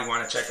out the pod. You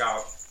want to check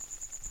out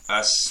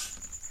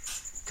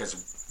us, because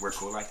we're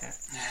cool like that.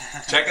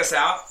 Check us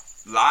out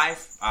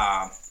live.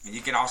 And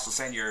you can also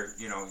send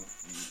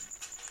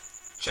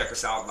check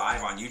us out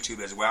live on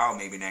YouTube as well,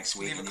 maybe next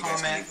week. And you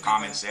guys can leave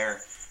comments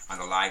there on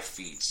the live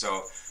feed.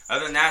 So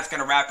other than that, it's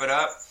going to wrap it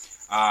up.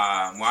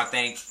 I want to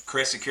thank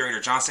Chris and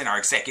Curator Johnson, our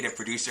executive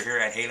producer here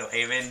at Halo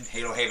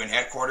Haven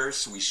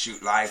headquarters. We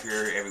shoot live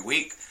here every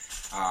week.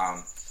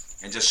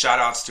 And just shout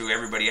outs to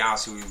everybody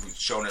else who's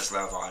shown us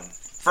love on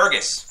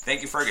Fergus.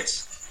 Thank you,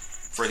 Fergus,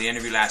 for the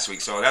interview last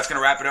week. So that's going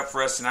to wrap it up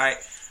for us tonight.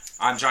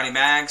 I'm Johnny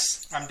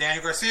Maggs. I'm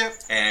Daniel Garcia.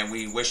 And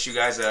we wish you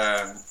guys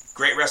a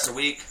great rest of the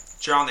week.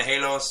 Cheer on the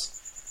Halos.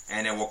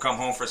 And then we'll come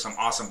home for some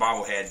awesome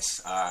bobbleheads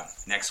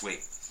next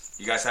week.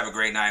 You guys have a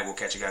great night. We'll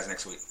catch you guys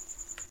next week.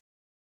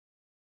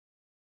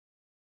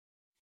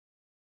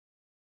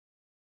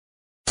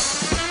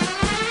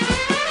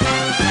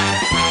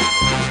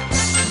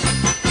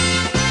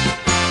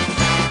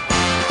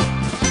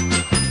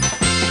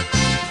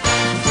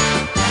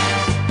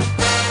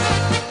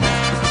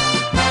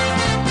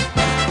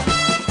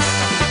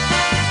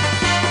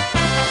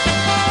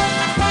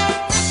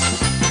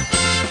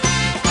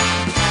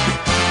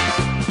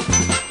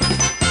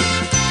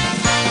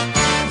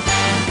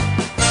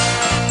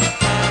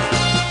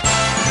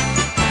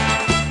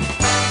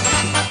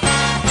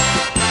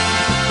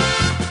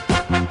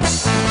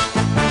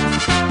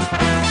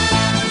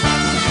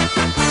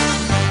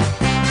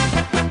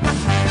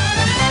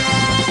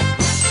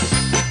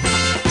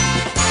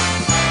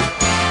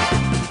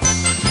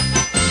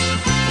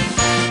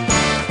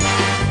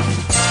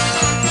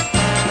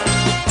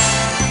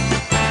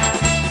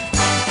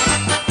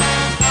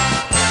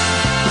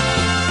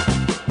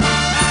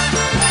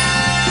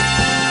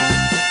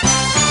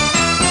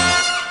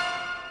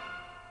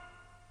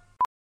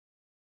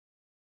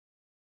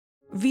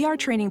 VR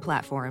training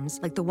platforms,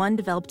 like the one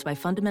developed by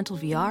Fundamental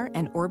VR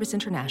and Orbis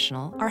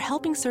International, are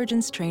helping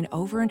surgeons train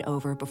over and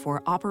over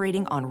before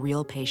operating on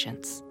real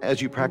patients.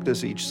 As you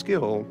practice each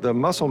skill, the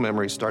muscle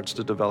memory starts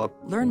to develop.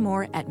 Learn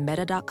more at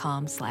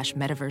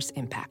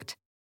meta.com/metaverseimpact.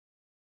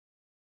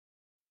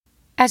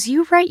 As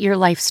you write your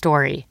life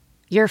story,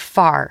 you're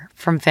far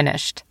from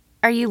finished.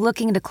 Are you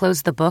looking to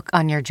close the book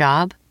on your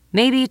job?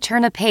 Maybe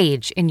turn a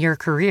page in your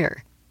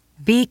career?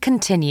 Be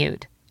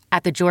continued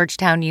at the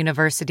Georgetown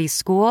University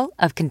School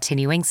of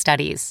Continuing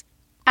Studies.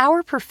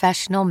 Our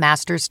professional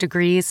master's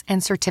degrees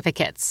and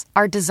certificates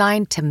are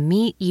designed to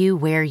meet you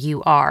where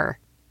you are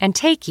and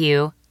take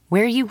you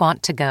where you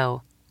want to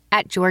go.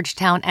 At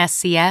Georgetown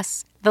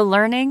SCS, the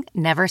learning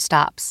never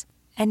stops,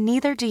 and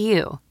neither do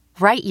you.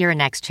 Write your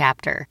next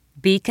chapter.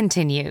 Be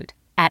continued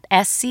at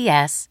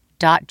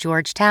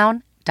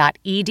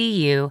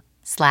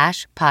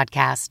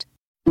scs.georgetown.edu/podcast.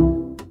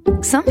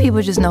 Some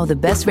people just know the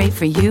best rate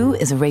for you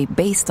is a rate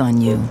based on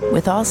you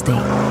with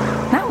Allstate.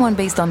 Not one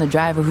based on the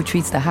driver who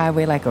treats the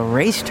highway like a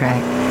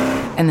racetrack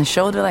and the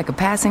shoulder like a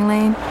passing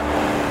lane.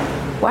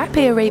 Why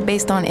pay a rate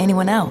based on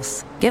anyone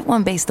else? Get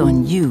one based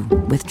on you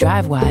with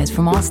DriveWise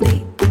from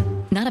Allstate.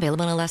 Not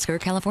available in Alaska or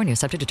California,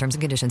 subject to terms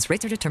and conditions.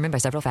 Rates are determined by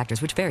several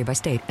factors, which vary by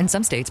state. In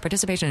some states,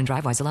 participation in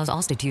DriveWise allows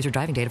Allstate to use your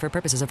driving data for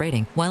purposes of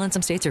rating. While in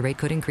some states, your rate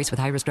could increase with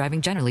high-risk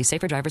driving. Generally,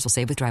 safer drivers will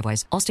save with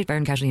DriveWise. Allstate Fire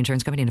and Casualty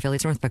Insurance Company and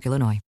affiliates, Northbrook, Illinois.